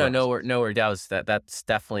interrupted Oh you, no, Ross. nowhere doubts that's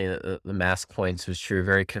definitely the mask points was true.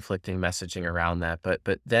 Very conflicting messaging around that. But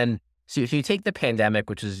then, so if you take the pandemic,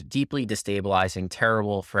 which was deeply destabilizing,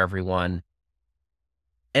 terrible for everyone,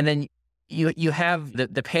 and then you have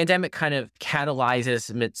the pandemic kind of catalyzes,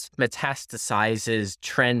 metastasizes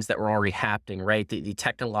trends that were already happening, right? The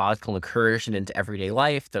technological incursion into everyday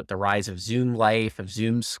life, the rise of Zoom life, of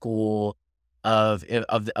Zoom school, of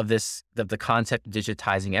the concept of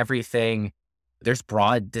digitizing everything. There's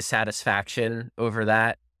broad dissatisfaction over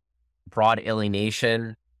that, broad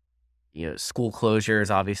alienation, school closures,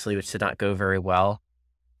 obviously, which did not go very well.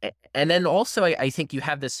 And then also, I think you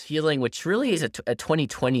have this feeling, which really is a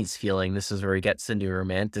 2020s feeling. This is where it gets into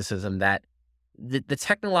romanticism, that the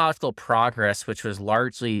technological progress, which was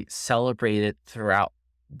largely celebrated throughout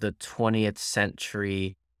the 20th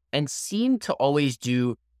century and seemed to always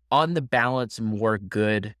do, on the balance, more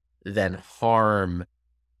good than harm,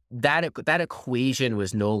 that equation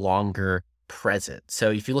was no longer present. So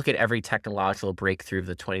if you look at every technological breakthrough of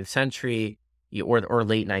the 20th century, or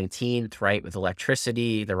late 19th, right, with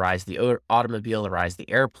electricity, the rise of the automobile, the rise of the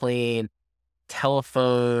airplane,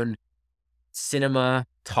 telephone, cinema,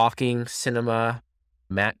 talking cinema,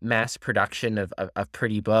 mass production of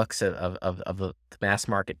pretty books, of the mass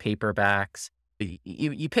market paperbacks.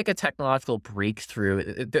 You pick a technological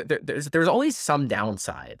breakthrough, there's always some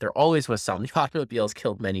downside. There always was some. The automobiles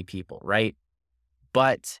killed many people, right?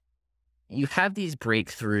 But you have these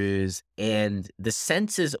breakthroughs, and the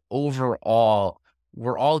sense is overall,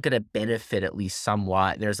 we're all going to benefit at least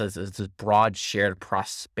somewhat. There's this broad shared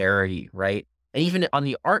prosperity, right? And even on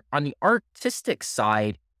the artistic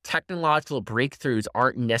side, technological breakthroughs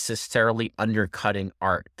aren't necessarily undercutting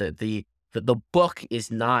art. The book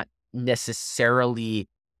is not necessarily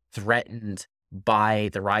threatened by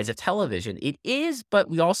the rise of television. It is, but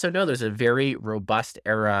we also know there's a very robust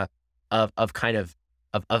era of kind of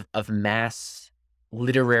mass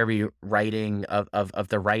literary writing, of the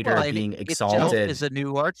Well, writer and being itself exalted. is a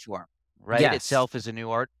new art form, right? Yes. Itself is a new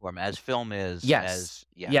art form, as film is, Yes. as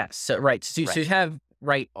yeah, Yes. So, right. So right. you have,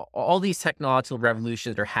 right, all these technological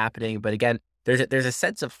revolutions are happening, but again, there's a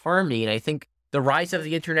sense of harmony, and I think the rise of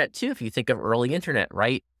the internet too. If you think of early internet,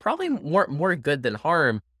 right, probably more good than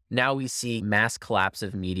harm. Now we see mass collapse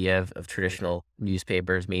of media, of traditional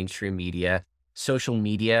newspapers, mainstream media, social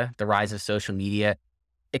media, the rise of social media.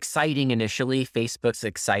 Exciting initially. Facebook's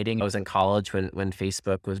exciting. I was in college when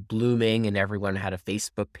Facebook was blooming and everyone had a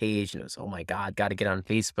Facebook page, and it was, oh my God, got to get on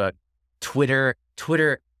Facebook. Twitter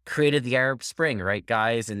created the Arab Spring, right,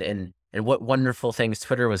 guys? And what wonderful things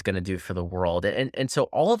Twitter was going to do for the world. And so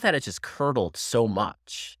all of that has just curdled so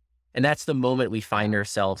much. And that's the moment we find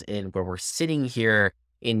ourselves in, where we're sitting here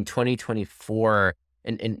in 2024,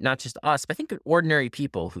 and not just us, but I think ordinary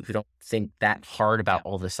people who don't think that hard about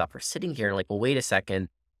all this stuff are sitting here like, well, wait a second.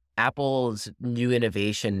 Apple's new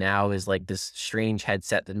innovation now is like this strange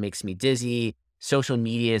headset that makes me dizzy. Social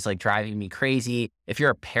media is like driving me crazy. If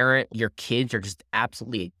you're a parent, your kids are just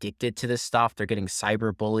absolutely addicted to this stuff. They're getting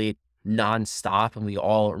cyberbullied nonstop. And we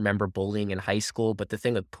all remember bullying in high school. But the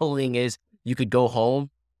thing with bullying is you could go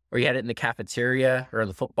home, or you had it in the cafeteria or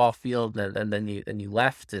the football field, and then you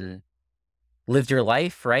left and lived your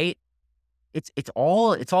life, right? It's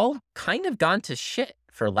all kind of gone to shit,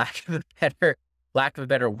 for lack of a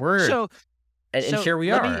better word. So, And so here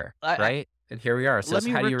we let me are, right? And here we are. So, let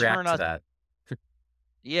me how do you return react to us. that?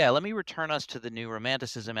 Yeah, let me return us to the new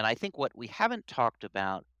romanticism. And I think what we haven't talked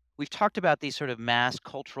about, we've talked about these sort of mass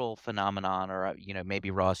cultural phenomenon, or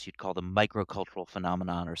maybe Ross, you'd call them microcultural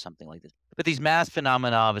phenomenon or something like this. But these mass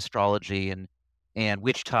phenomena of astrology and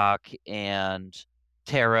witch talk and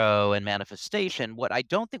tarot and manifestation. What I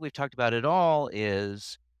don't think we've talked about at all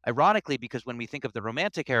is, ironically, because when we think of the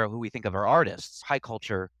Romantic era, who we think of are artists, high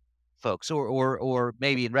culture folks, or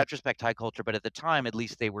maybe in retrospect high culture, but at the time at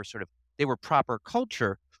least they were proper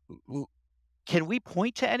culture. Can we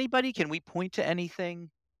point to anybody? Can we point to anything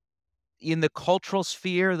in the cultural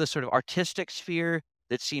sphere, the sort of artistic sphere,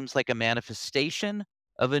 that seems like a manifestation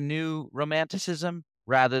of a new romanticism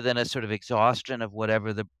rather than a sort of exhaustion of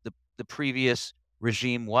whatever the previous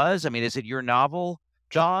regime was? I mean, is it your novel,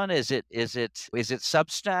 John? Is it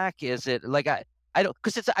Substack? Is it like I don't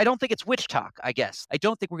because it's I don't think it's witch talk, I guess. I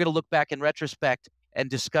don't think we're going to look back in retrospect and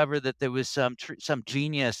discover that there was some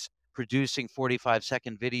genius producing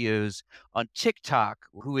 45-second videos on TikTok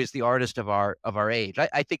who is the artist of our age.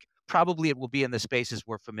 I think probably it will be in the spaces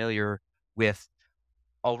we're familiar with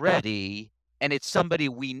already. and it's somebody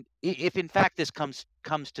if in fact this comes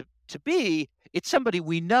to be, it's somebody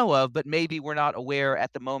we know of, but maybe we're not aware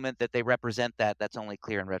at the moment that they represent that. That's only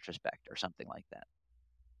clear in retrospect, or something like that.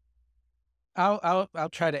 I'll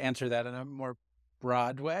try to answer that in a more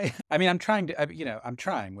broad way. I mean, I'm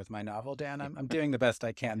trying with my novel, Dan. I'm doing the best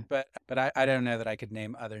I can, but I don't know that I could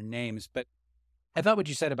name other names. But I thought what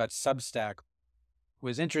you said about Substack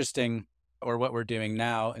was interesting, or what we're doing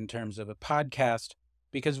now in terms of a podcast,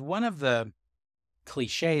 because one of the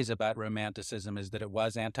cliches about Romanticism is that it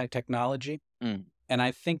was anti-technology. Mm. And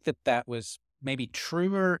I think that was maybe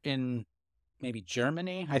truer in maybe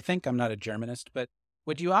Germany. I think, I'm not a Germanist, but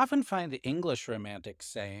what you often find the English Romantics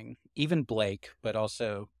saying, even Blake, but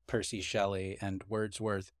also Percy Shelley and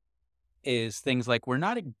Wordsworth, is things like, we're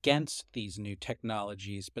not against these new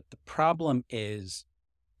technologies, but the problem is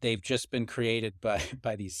they've just been created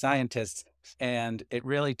by these scientists, and it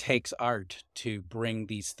really takes art to bring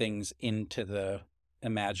these things into the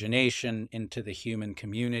imagination, into the human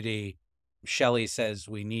community. Shelley says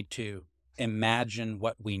we need to imagine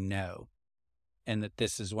what we know, and that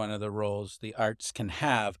this is one of the roles the arts can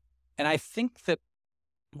have. And I think that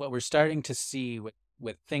what we're starting to see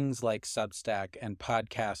with things like Substack and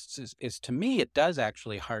podcasts is to me, it does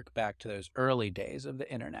actually hark back to those early days of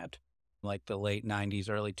the internet, like the late 90s,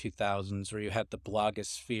 early 2000s, where you had the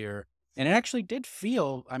blogosphere. And it actually did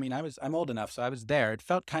feel, I mean, I'm old enough, so I was there. It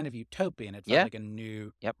felt kind of utopian. It felt Yeah. like a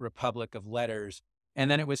new Yep. republic of letters. And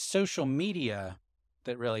then it was social media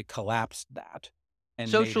that really collapsed that.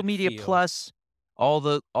 And made Social it media feel- plus so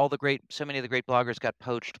many of the great bloggers got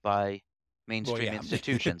poached by mainstream yeah.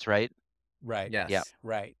 institutions, right? Right. Yes. Yeah.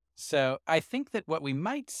 Right. So I think that what we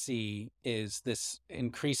might see is this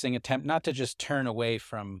increasing attempt not to just turn away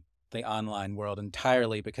from the online world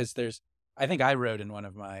entirely, because I think I wrote in one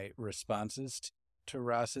of my responses to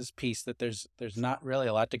Ross's piece that there's not really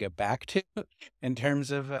a lot to go back to in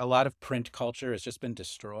terms of a lot of print culture has just been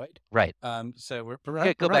destroyed. Right. So we're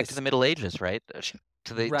Go back to the Middle Ages, right?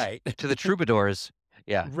 To the right. to the troubadours.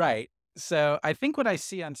 Yeah. Right. So I think what I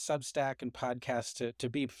see on Substack and podcasts to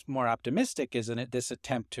be more optimistic is this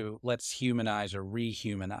attempt to let's humanize or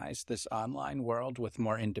rehumanize this online world with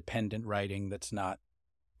more independent writing that's not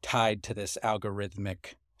tied to this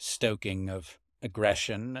algorithmic stoking of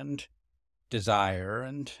aggression and desire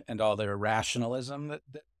and all the irrationalism that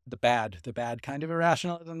the bad kind of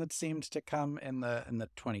irrationalism that seemed to come in the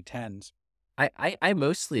 2010s. I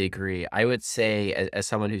mostly agree. I would say, as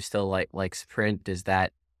someone who still likes print, is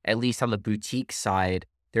that at least on the boutique side,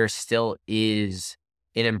 there still is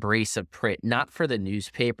an embrace of print, not for the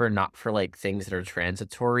newspaper, not for like things that are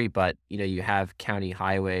transitory, but you have County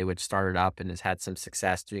Highway, which started up and has had some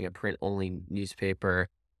success doing a print only newspaper,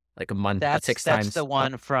 like a month, six times. That's the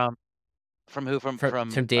one from who? From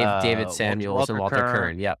David Samuels and Walter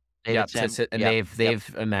Kern. Yep. David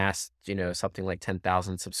They've amassed something like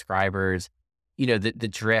 10,000 subscribers. The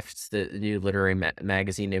Drift, the new literary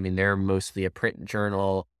magazine, I mean, they're mostly a print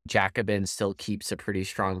journal. Jacobin still keeps a pretty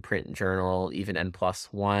strong print journal, even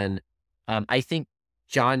N+1. I think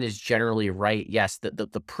John is generally right. Yes,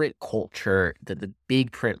 the print culture, the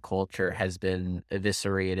big print culture has been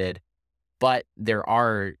eviscerated, but there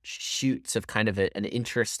are shoots of kind of an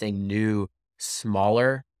interesting new,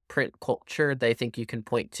 smaller print culture that I think you can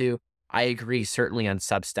point to. I agree, certainly on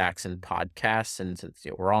Substacks and podcasts, and since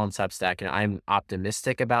we're all on Substack, and I'm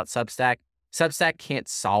optimistic about Substack. Substack can't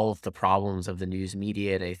solve the problems of the news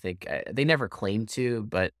media, and I think they never claim to,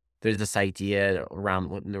 but there's this idea around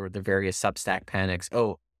the various Substack panics.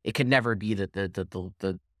 Oh, it could never be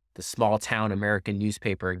the small town American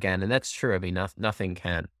newspaper again, and that's true. I mean, nothing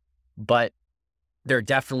can, but there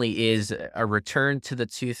definitely is a return to the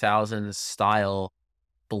 2000s style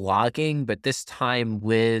blogging, but this time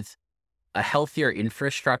with a healthier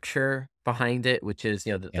infrastructure behind it, which is,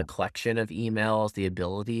 the collection of emails, the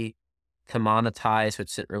ability to monetize,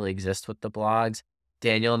 which didn't really exist with the blogs.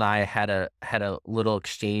 Daniel and I had a little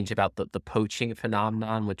exchange about the poaching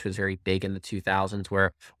phenomenon, which was very big in the 2000s,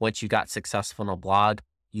 where once you got successful in a blog,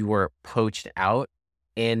 you were poached out.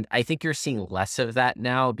 And I think you're seeing less of that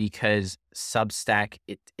now because Substack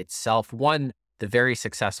itself, one, the very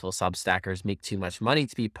successful Substackers make too much money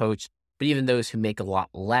to be poached, but even those who make a lot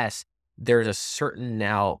less, there's a certain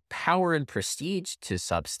now power and prestige to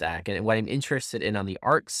Substack. And what I'm interested in on the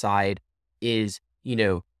art side is,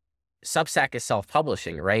 Substack is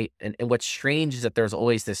self-publishing, right? And what's strange is that there's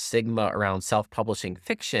always this stigma around self-publishing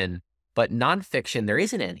fiction, but nonfiction, there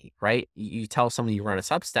isn't any, right? You tell someone you run a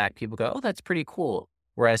Substack, people go, oh, that's pretty cool.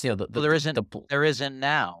 Whereas, there isn't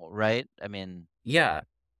now, right? I mean, yeah.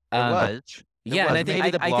 there was. It Yeah, and was. I think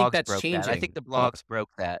Maybe the I think blogs that's broke that. I think changing. the blogs broke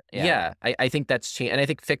that. Yeah. Yeah, I think that's changed, and I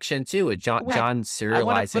think fiction too. With Right. John I want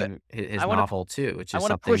to put. serializing his I want to. novel too, which I is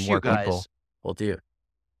want to something push you more people guys. will do.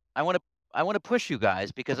 I want to. I want to push you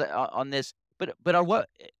guys because on this. But are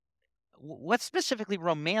what's specifically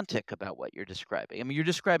romantic about what you're describing? I mean, you're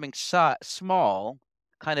describing small,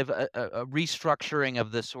 kind of a restructuring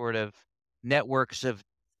of the sort of networks of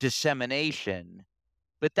dissemination,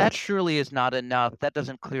 but that surely is not enough. That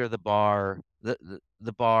doesn't clear the bar,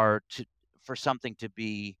 the bar for something to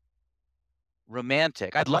be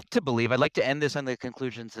romantic. I'd like to believe. I'd like to end this on the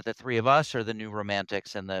conclusions that the three of us are the new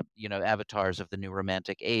romantics and the avatars of the new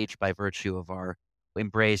romantic age by virtue of our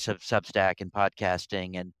embrace of Substack and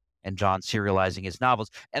podcasting and John serializing his novels.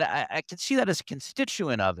 And I can see that as a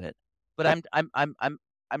constituent of it. But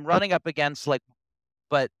I'm running up against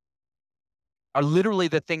but are literally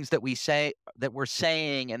the things that we're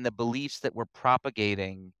saying and the beliefs that we're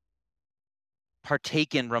propagating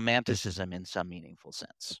partake in romanticism in some meaningful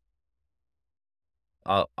sense.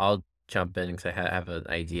 I'll jump in because I have an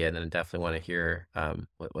idea, and I definitely want to hear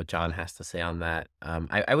what John has to say on that.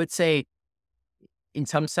 I would say in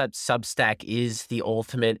some sense, Substack is the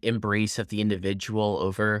ultimate embrace of the individual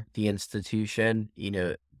over the institution.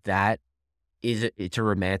 That it's a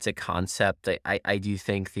romantic concept. I do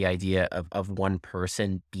think the idea of one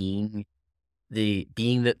person being the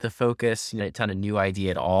focus, it's not a new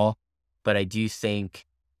idea at all. But I do think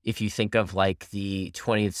if you think of like the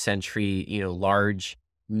 20th century, large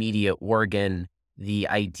media organ, the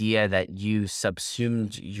idea that you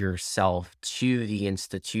subsumed yourself to the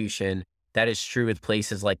institution, that is true with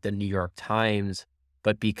places like the New York Times.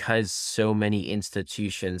 But because so many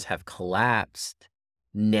institutions have collapsed,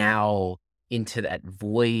 now into that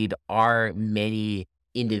void are many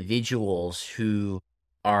individuals who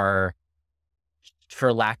are,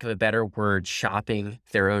 for lack of a better word, shopping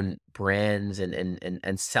their own brands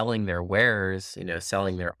and selling their wares,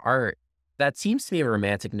 selling their art. That seems to be a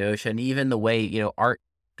romantic notion, even the way, art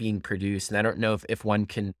being produced. And I don't know if one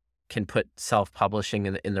can put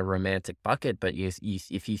self-publishing in the romantic bucket, but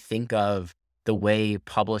if you think of the way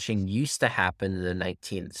publishing used to happen in the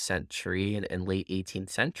 19th century and late 18th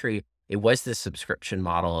century, it was this subscription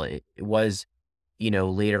model. It was,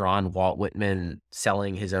 later on, Walt Whitman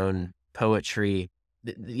selling his own poetry.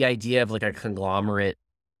 The idea of like a conglomerate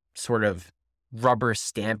sort of rubber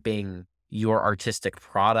stamping your artistic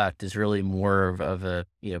product is really more of a,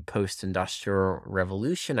 post-industrial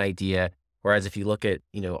revolution idea. Whereas if you look at,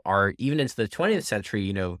 art, even into the 20th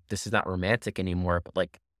century, this is not romantic anymore, but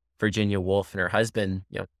like Virginia Woolf and her husband,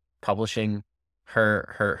 publishing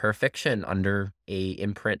her fiction under a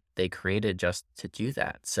imprint they created just to do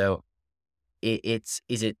that. So is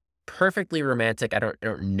it perfectly romantic? I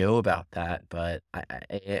don't know about that, but I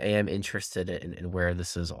am interested in where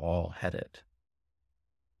this is all headed.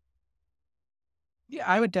 Yeah,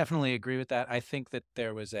 I would definitely agree with that. I think that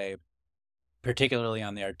there was particularly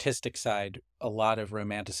on the artistic side, a lot of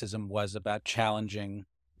romanticism was about challenging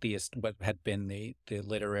what had been the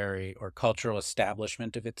literary or cultural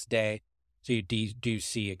establishment of its day. So you do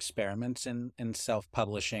see experiments in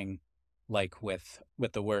self-publishing, like with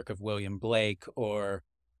the work of William Blake, or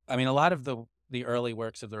I mean, a lot of the early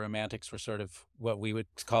works of the Romantics were sort of what we would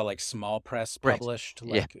call like small press Right. published,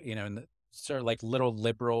 Yeah. like in the sort of like little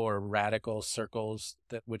liberal or radical circles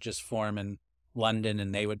that would just form in London,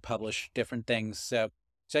 and they would publish different things. So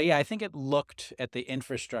yeah, I think it looked at the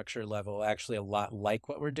infrastructure level actually a lot like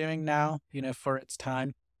what we're doing now, for its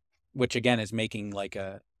time, which again is making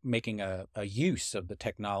a use of the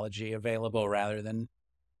technology available rather than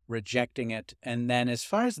rejecting it. And then as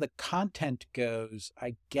far as the content goes,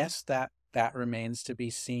 I guess that remains to be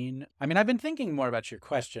seen. I mean, I've been thinking more about your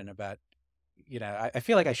question about, I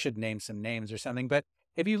feel like I should name some names or something, but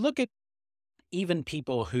if you look at even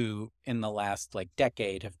people who in the last like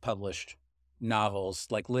decade have published novels,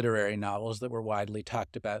 like literary novels that were widely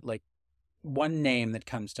talked about, like one name that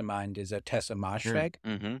comes to mind is Tessa Moshfegh.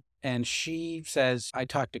 Mm-hmm. And she says, I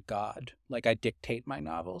talk to God, like I dictate my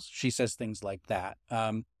novels. She says things like that.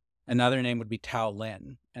 Another name would be Tao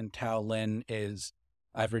Lin. And Tao Lin is,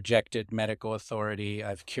 I've rejected medical authority.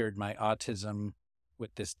 I've cured my autism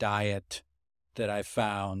with this diet that I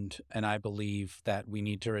found. And I believe that we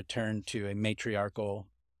need to return to a matriarchal,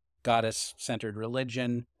 goddess-centered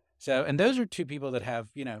religion. So, and those are two people that have,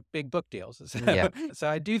 big book deals. Yeah. So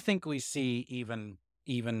I do think we see even,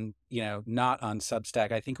 not on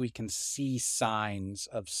Substack, I think we can see signs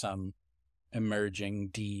of some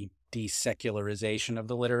emerging desecularization of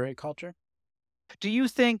the literary culture. Do you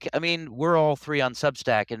think, I mean, we're all three on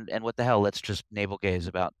Substack, and what the hell, let's just navel gaze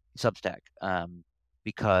about Substack.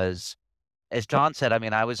 Because as John said, I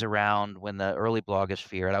mean, I was around when the early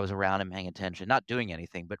blogosphere, and I was around and paying attention, not doing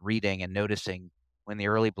anything, but reading and noticing when the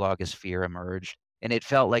early blogosphere emerged. And it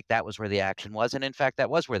felt like that was where the action was. And in fact, that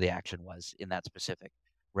was where the action was in that specific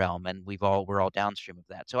realm. And we're all downstream of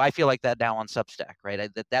that. So I feel like that now on Substack, right?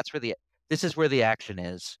 That's where this is where the action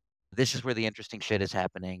is. This is where the interesting shit is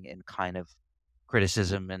happening in kind of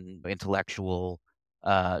criticism and intellectual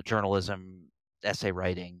journalism, essay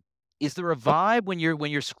writing. Is there a vibe when you're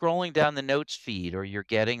scrolling down the notes feed, or you're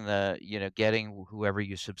getting getting whoever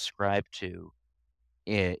you subscribe to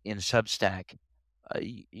in Substack?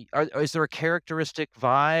 Is there a characteristic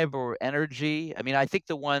vibe or energy? I mean, I think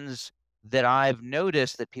the ones that I've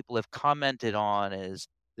noticed that people have commented on is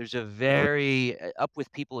there's a very up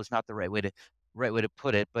with people is not the right way to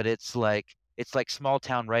put it, but it's like small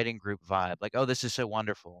town writing group vibe. Like, oh, this is so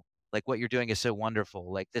wonderful. Like what you're doing is so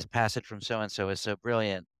wonderful. Like this passage from so and so is so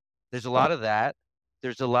brilliant. There's a lot of that.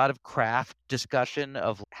 There's a lot of craft discussion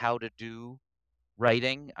of how to do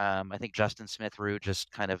writing. I think Justin Smith Rue just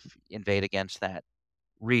kind of inveighed against that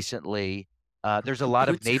recently. There's a lot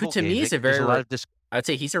Who, of who navel to me is gazing. a There's very, a lot of this. I'd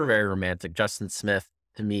say he's a very romantic. Justin Smith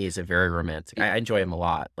to me is a very romantic. I enjoy him a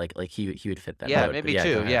lot. Like he would fit that Yeah, mode. But maybe yeah,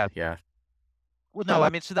 go too. ahead. Yeah. Yeah. Well, no, I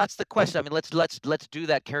mean, so that's the question. I mean, let's do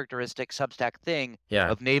that characteristic Substack thing Yeah.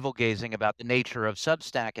 of navel gazing about the nature of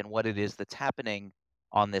Substack and what it is that's happening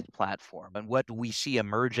on this platform, and what do we see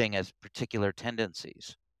emerging as particular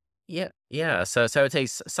tendencies. Yeah, yeah. So I would say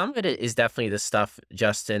some of it is definitely the stuff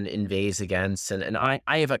Justin inveighs against, and I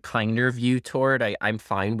have a kinder view toward. I'm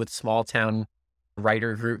fine with small town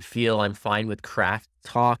writer group feel. I'm fine with craft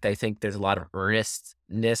talk. I think there's a lot of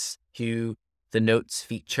earnestness to the notes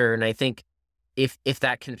feature, and I think if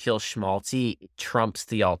that can feel schmaltzy, it trumps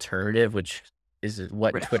the alternative, which is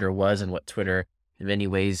what Right. Twitter was and what Twitter in many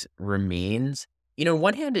ways remains. On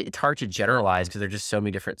one hand, it's hard to generalize because there's just so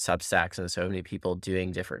many different Substacks and so many people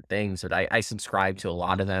doing different things. But I subscribe to a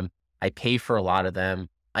lot of them. I pay for a lot of them.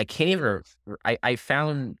 I can't even. I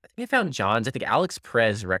think I found John's. I think Alex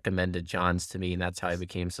Perez recommended John's to me, and that's how I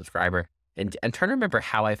became a subscriber. And I'm trying to remember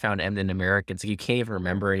how I found Eminent Americans. Like, you can't even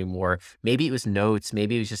remember anymore. Maybe it was notes.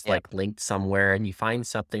 Maybe it was just Yeah. like linked somewhere, and you find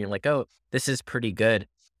something. You're like, oh, this is pretty good.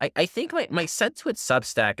 I think my sense with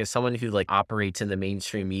Substack as someone who like operates in the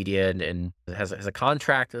mainstream media and has a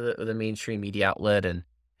contract with a mainstream media outlet and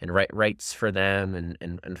writes for them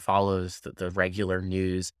and follows the regular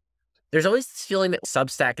news. There's always this feeling that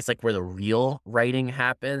Substack is like where the real writing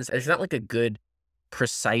happens. There's not like a good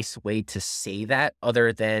precise way to say that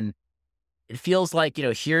other than it feels like,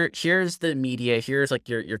 here's the media, here's like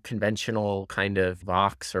your conventional kind of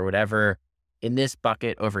box or whatever in this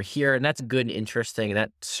bucket over here. And that's good and interesting. And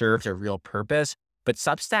that serves a real purpose. But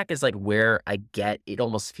Substack is like where it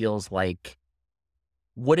almost feels like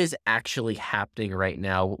what is actually happening right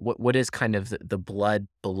now? What is kind of the blood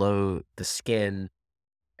below the skin?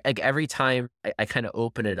 Like every time I kind of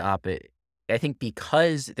open it up, I think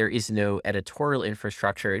because there is no editorial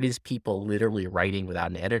infrastructure, it is people literally writing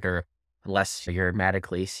without an editor, unless you're Matt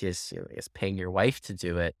Iglesias, is paying your wife to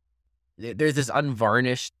do it. There's this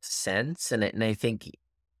unvarnished sense, and I think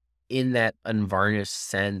in that unvarnished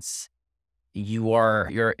sense,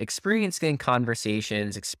 you're experiencing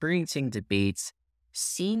conversations, experiencing debates,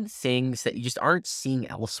 seeing things that you just aren't seeing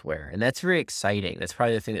elsewhere. And that's very exciting. That's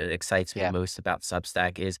probably the thing that excites me Yeah. most about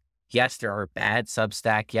Substack is, yes, there are bad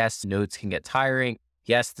Substack. Yes, notes can get tiring.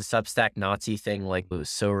 Yes, the Substack Nazi thing was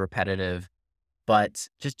so repetitive. But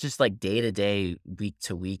just like day to day, week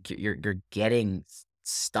to week, you're getting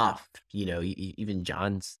stuff. Even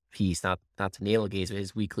John's piece, not to navel gaze, but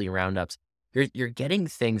his weekly roundups. You're getting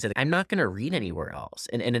things that I'm not going to read anywhere else.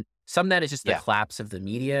 Some of that is just the Yeah. collapse of the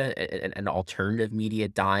media and alternative media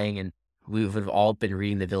dying. And we would have all been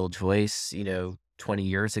reading the Village Voice, 20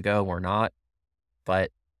 years ago or not.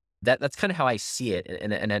 But that's kind of how I see it.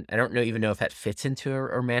 And I don't even know if that fits into a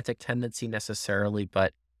romantic tendency necessarily,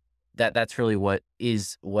 but that's really what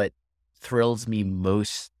thrills me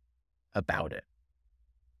most about it.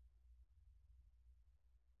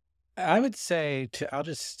 I would say I'll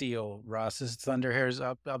just steal Ross's thunder here.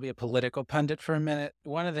 I'll be a political pundit for a minute.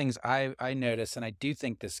 One of the things I notice, and I do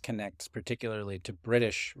think this connects particularly to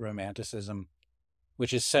British Romanticism,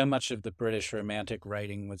 which is so much of the British Romantic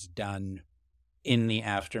writing was done in the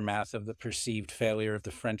aftermath of the perceived failure of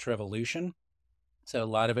the French Revolution. So a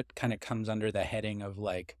lot of it kind of comes under the heading of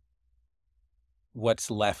like what's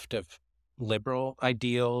left of liberal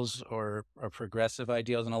ideals or progressive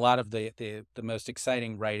ideals. And a lot of the most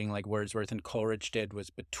exciting writing like Wordsworth and Coleridge did was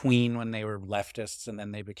between when they were leftists and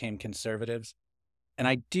then they became conservatives. And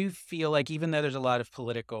I do feel like even though there's a lot of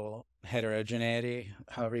political heterogeneity,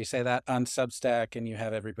 however you say that, on Substack, and you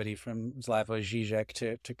have everybody from Slavoj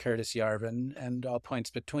Žižek to Curtis Yarvin and all points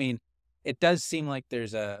between. It does seem like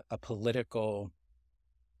there's a political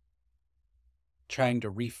trying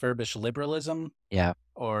to refurbish liberalism,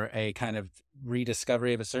 or a kind of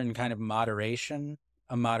rediscovery of a certain kind of moderation,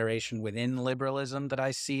 a moderation within liberalism that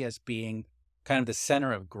I see as being kind of the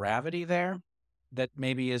center of gravity there, that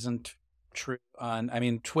maybe isn't true on, I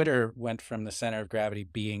mean, Twitter went from the center of gravity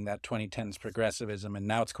being that 2010s progressivism, and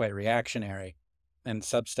now it's quite reactionary. And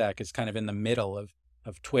Substack is kind of in the middle of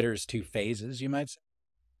Twitter's two phases, you might say.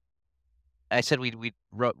 I said we'd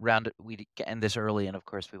end this early, and of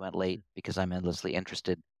course we went late because I'm endlessly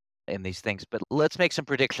interested in these things. But let's make some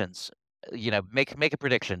predictions. Make a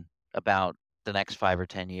prediction about the next 5 or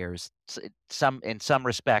 10 years, in some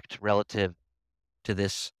respect relative to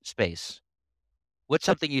this space. What's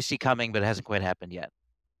something you see coming but hasn't quite happened yet?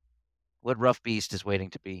 What rough beast is waiting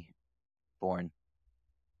to be born?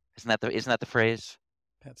 Isn't that the phrase?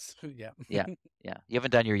 That's Yeah. You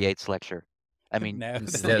haven't done your Yates lecture. I mean, no,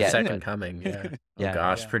 This is Yeah, the second but- coming. Yeah. Yeah, Oh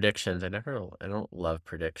gosh, yeah. predictions. I don't love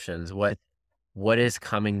predictions. What is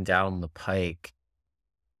coming down the pike?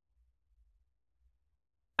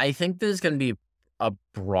 I think there's going to be a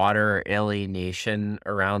broader alienation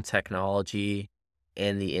around technology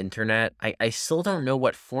and the internet. I still don't know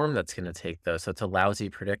what form that's going to take, though. So it's a lousy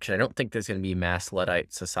prediction. I don't think there's going to be mass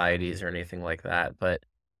Luddite societies or anything like that. But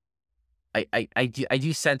I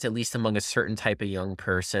do sense, at least among a certain type of young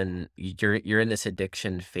person, you're in this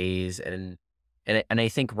addiction phase, and I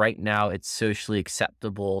think right now it's socially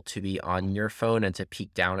acceptable to be on your phone and to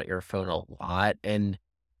peek down at your phone a lot, and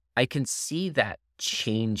I can see that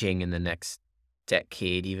changing in the next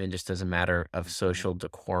decade, even just as a matter of social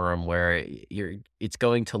decorum, where it's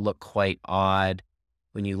going to look quite odd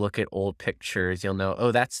when you look at old pictures. You'll know,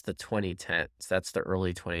 oh, that's the 2010s, that's the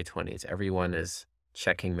early 2020s. Everyone is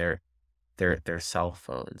checking their cell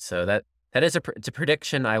phone. So that is it's a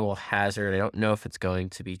prediction I will hazard. I don't know if it's going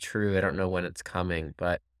to be true. I don't know when it's coming,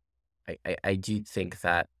 but I do think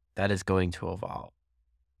that is going to evolve.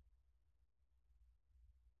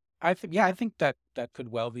 I think that could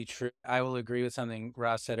well be true. I will agree with something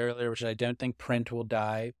Ross said earlier, which I don't think print will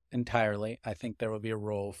die entirely. I think there will be a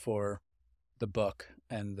role for the book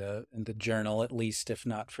and the journal, at least, if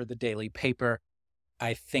not for the daily paper.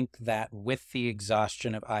 I think that with the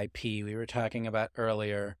exhaustion of IP we were talking about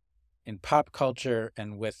earlier in pop culture,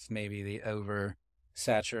 and with maybe the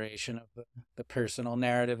oversaturation of the personal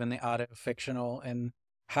narrative and the auto-fictional and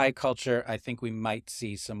high culture, I think we might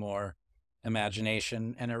see some more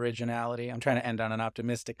imagination and originality. I'm trying to end on an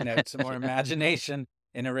optimistic note. Some more imagination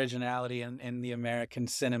and originality in the American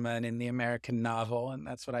cinema and in the American novel, and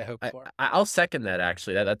that's what I hope for. I'll second that,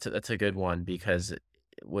 actually. That's a good one, because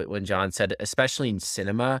when John said, especially in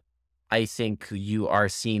cinema, I think you are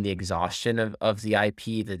seeing the exhaustion of the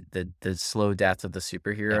IP, the slow death of the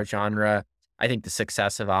superhero genre. I think the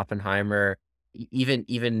success of Oppenheimer,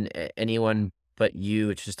 even Anyone But You,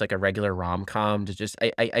 it's just like a regular rom-com.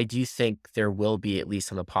 I do think there will be, at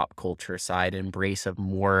least on the pop culture side, an embrace of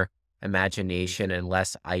more imagination and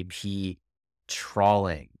less IP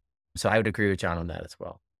trawling. So I would agree with John on that as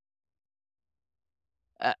well.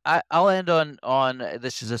 I'll end on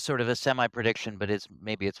this is a sort of a semi-prediction, but it's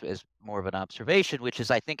more of an observation, which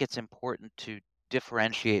is I think it's important to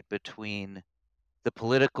differentiate between the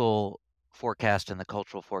political forecast and the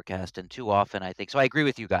cultural forecast. And too often, I think, so I agree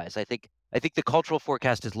with you guys. I think the cultural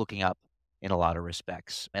forecast is looking up in a lot of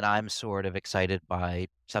respects, and I'm sort of excited by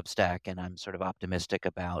Substack, and I'm sort of optimistic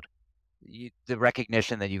about the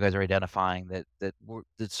recognition that you guys are identifying that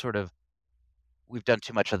we've done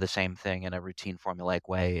too much of the same thing in a routine formulaic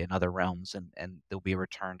way in other realms, and there'll be a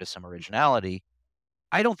return to some originality.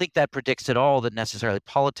 I don't think that predicts at all that necessarily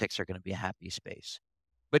politics are going to be a happy space.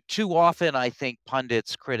 But too often, I think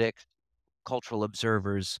pundits, critics, cultural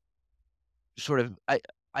observers sort of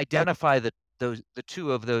identify the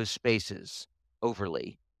two of those spaces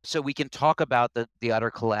overly. So we can talk about the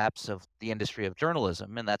utter collapse of the industry of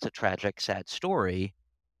journalism, and that's a tragic, sad story.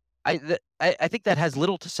 I think that has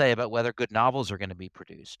little to say about whether good novels are going to be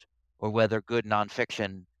produced or whether good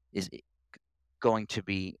nonfiction is going to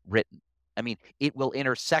be written. I mean, it will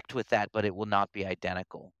intersect with that, but it will not be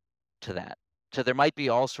identical to that. So there might be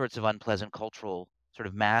all sorts of unpleasant cultural, sort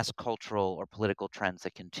of mass cultural or political trends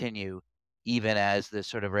that continue, even as the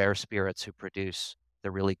sort of rare spirits who produce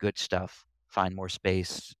the really good stuff find more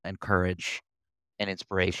space and courage and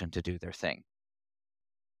inspiration to do their thing.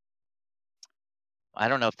 I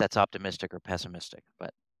don't know if that's optimistic or pessimistic,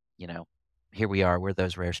 but here we are. We're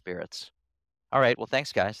those rare spirits. All right. Well,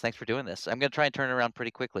 thanks, guys. Thanks for doing this. I'm going to try and turn it around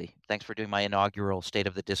pretty quickly. Thanks for doing my inaugural State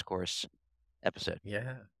of the Discourse episode.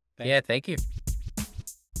 Yeah. Thanks. Yeah, thank you.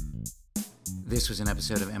 This was an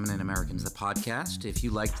episode of Eminent Americans, the podcast. If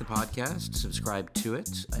you liked the podcast, subscribe to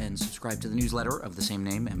it and subscribe to the newsletter of the same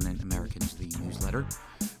name, Eminent Americans, the newsletter.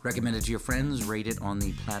 Recommend it to your friends, rate it on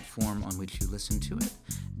the platform on which you listen to it.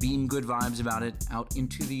 Beam good vibes about it out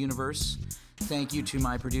into the universe. Thank you to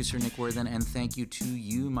my producer, Nick Worthen, and thank you to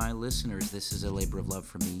you, my listeners. This is a labor of love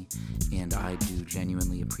for me, and I do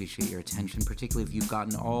genuinely appreciate your attention, particularly if you've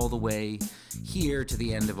gotten all the way here to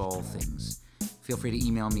the end of all things. Feel free to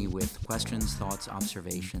email me with questions, thoughts,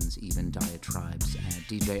 observations, even diatribes at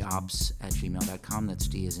djops@gmail.com. That's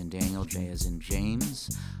D as in Daniel, J as in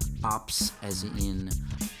James, ops as in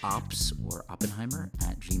ops or Oppenheimer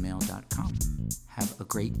 @gmail.com. Have a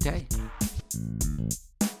great day.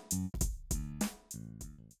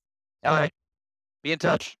 All right. Be in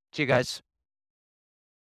touch. See you guys.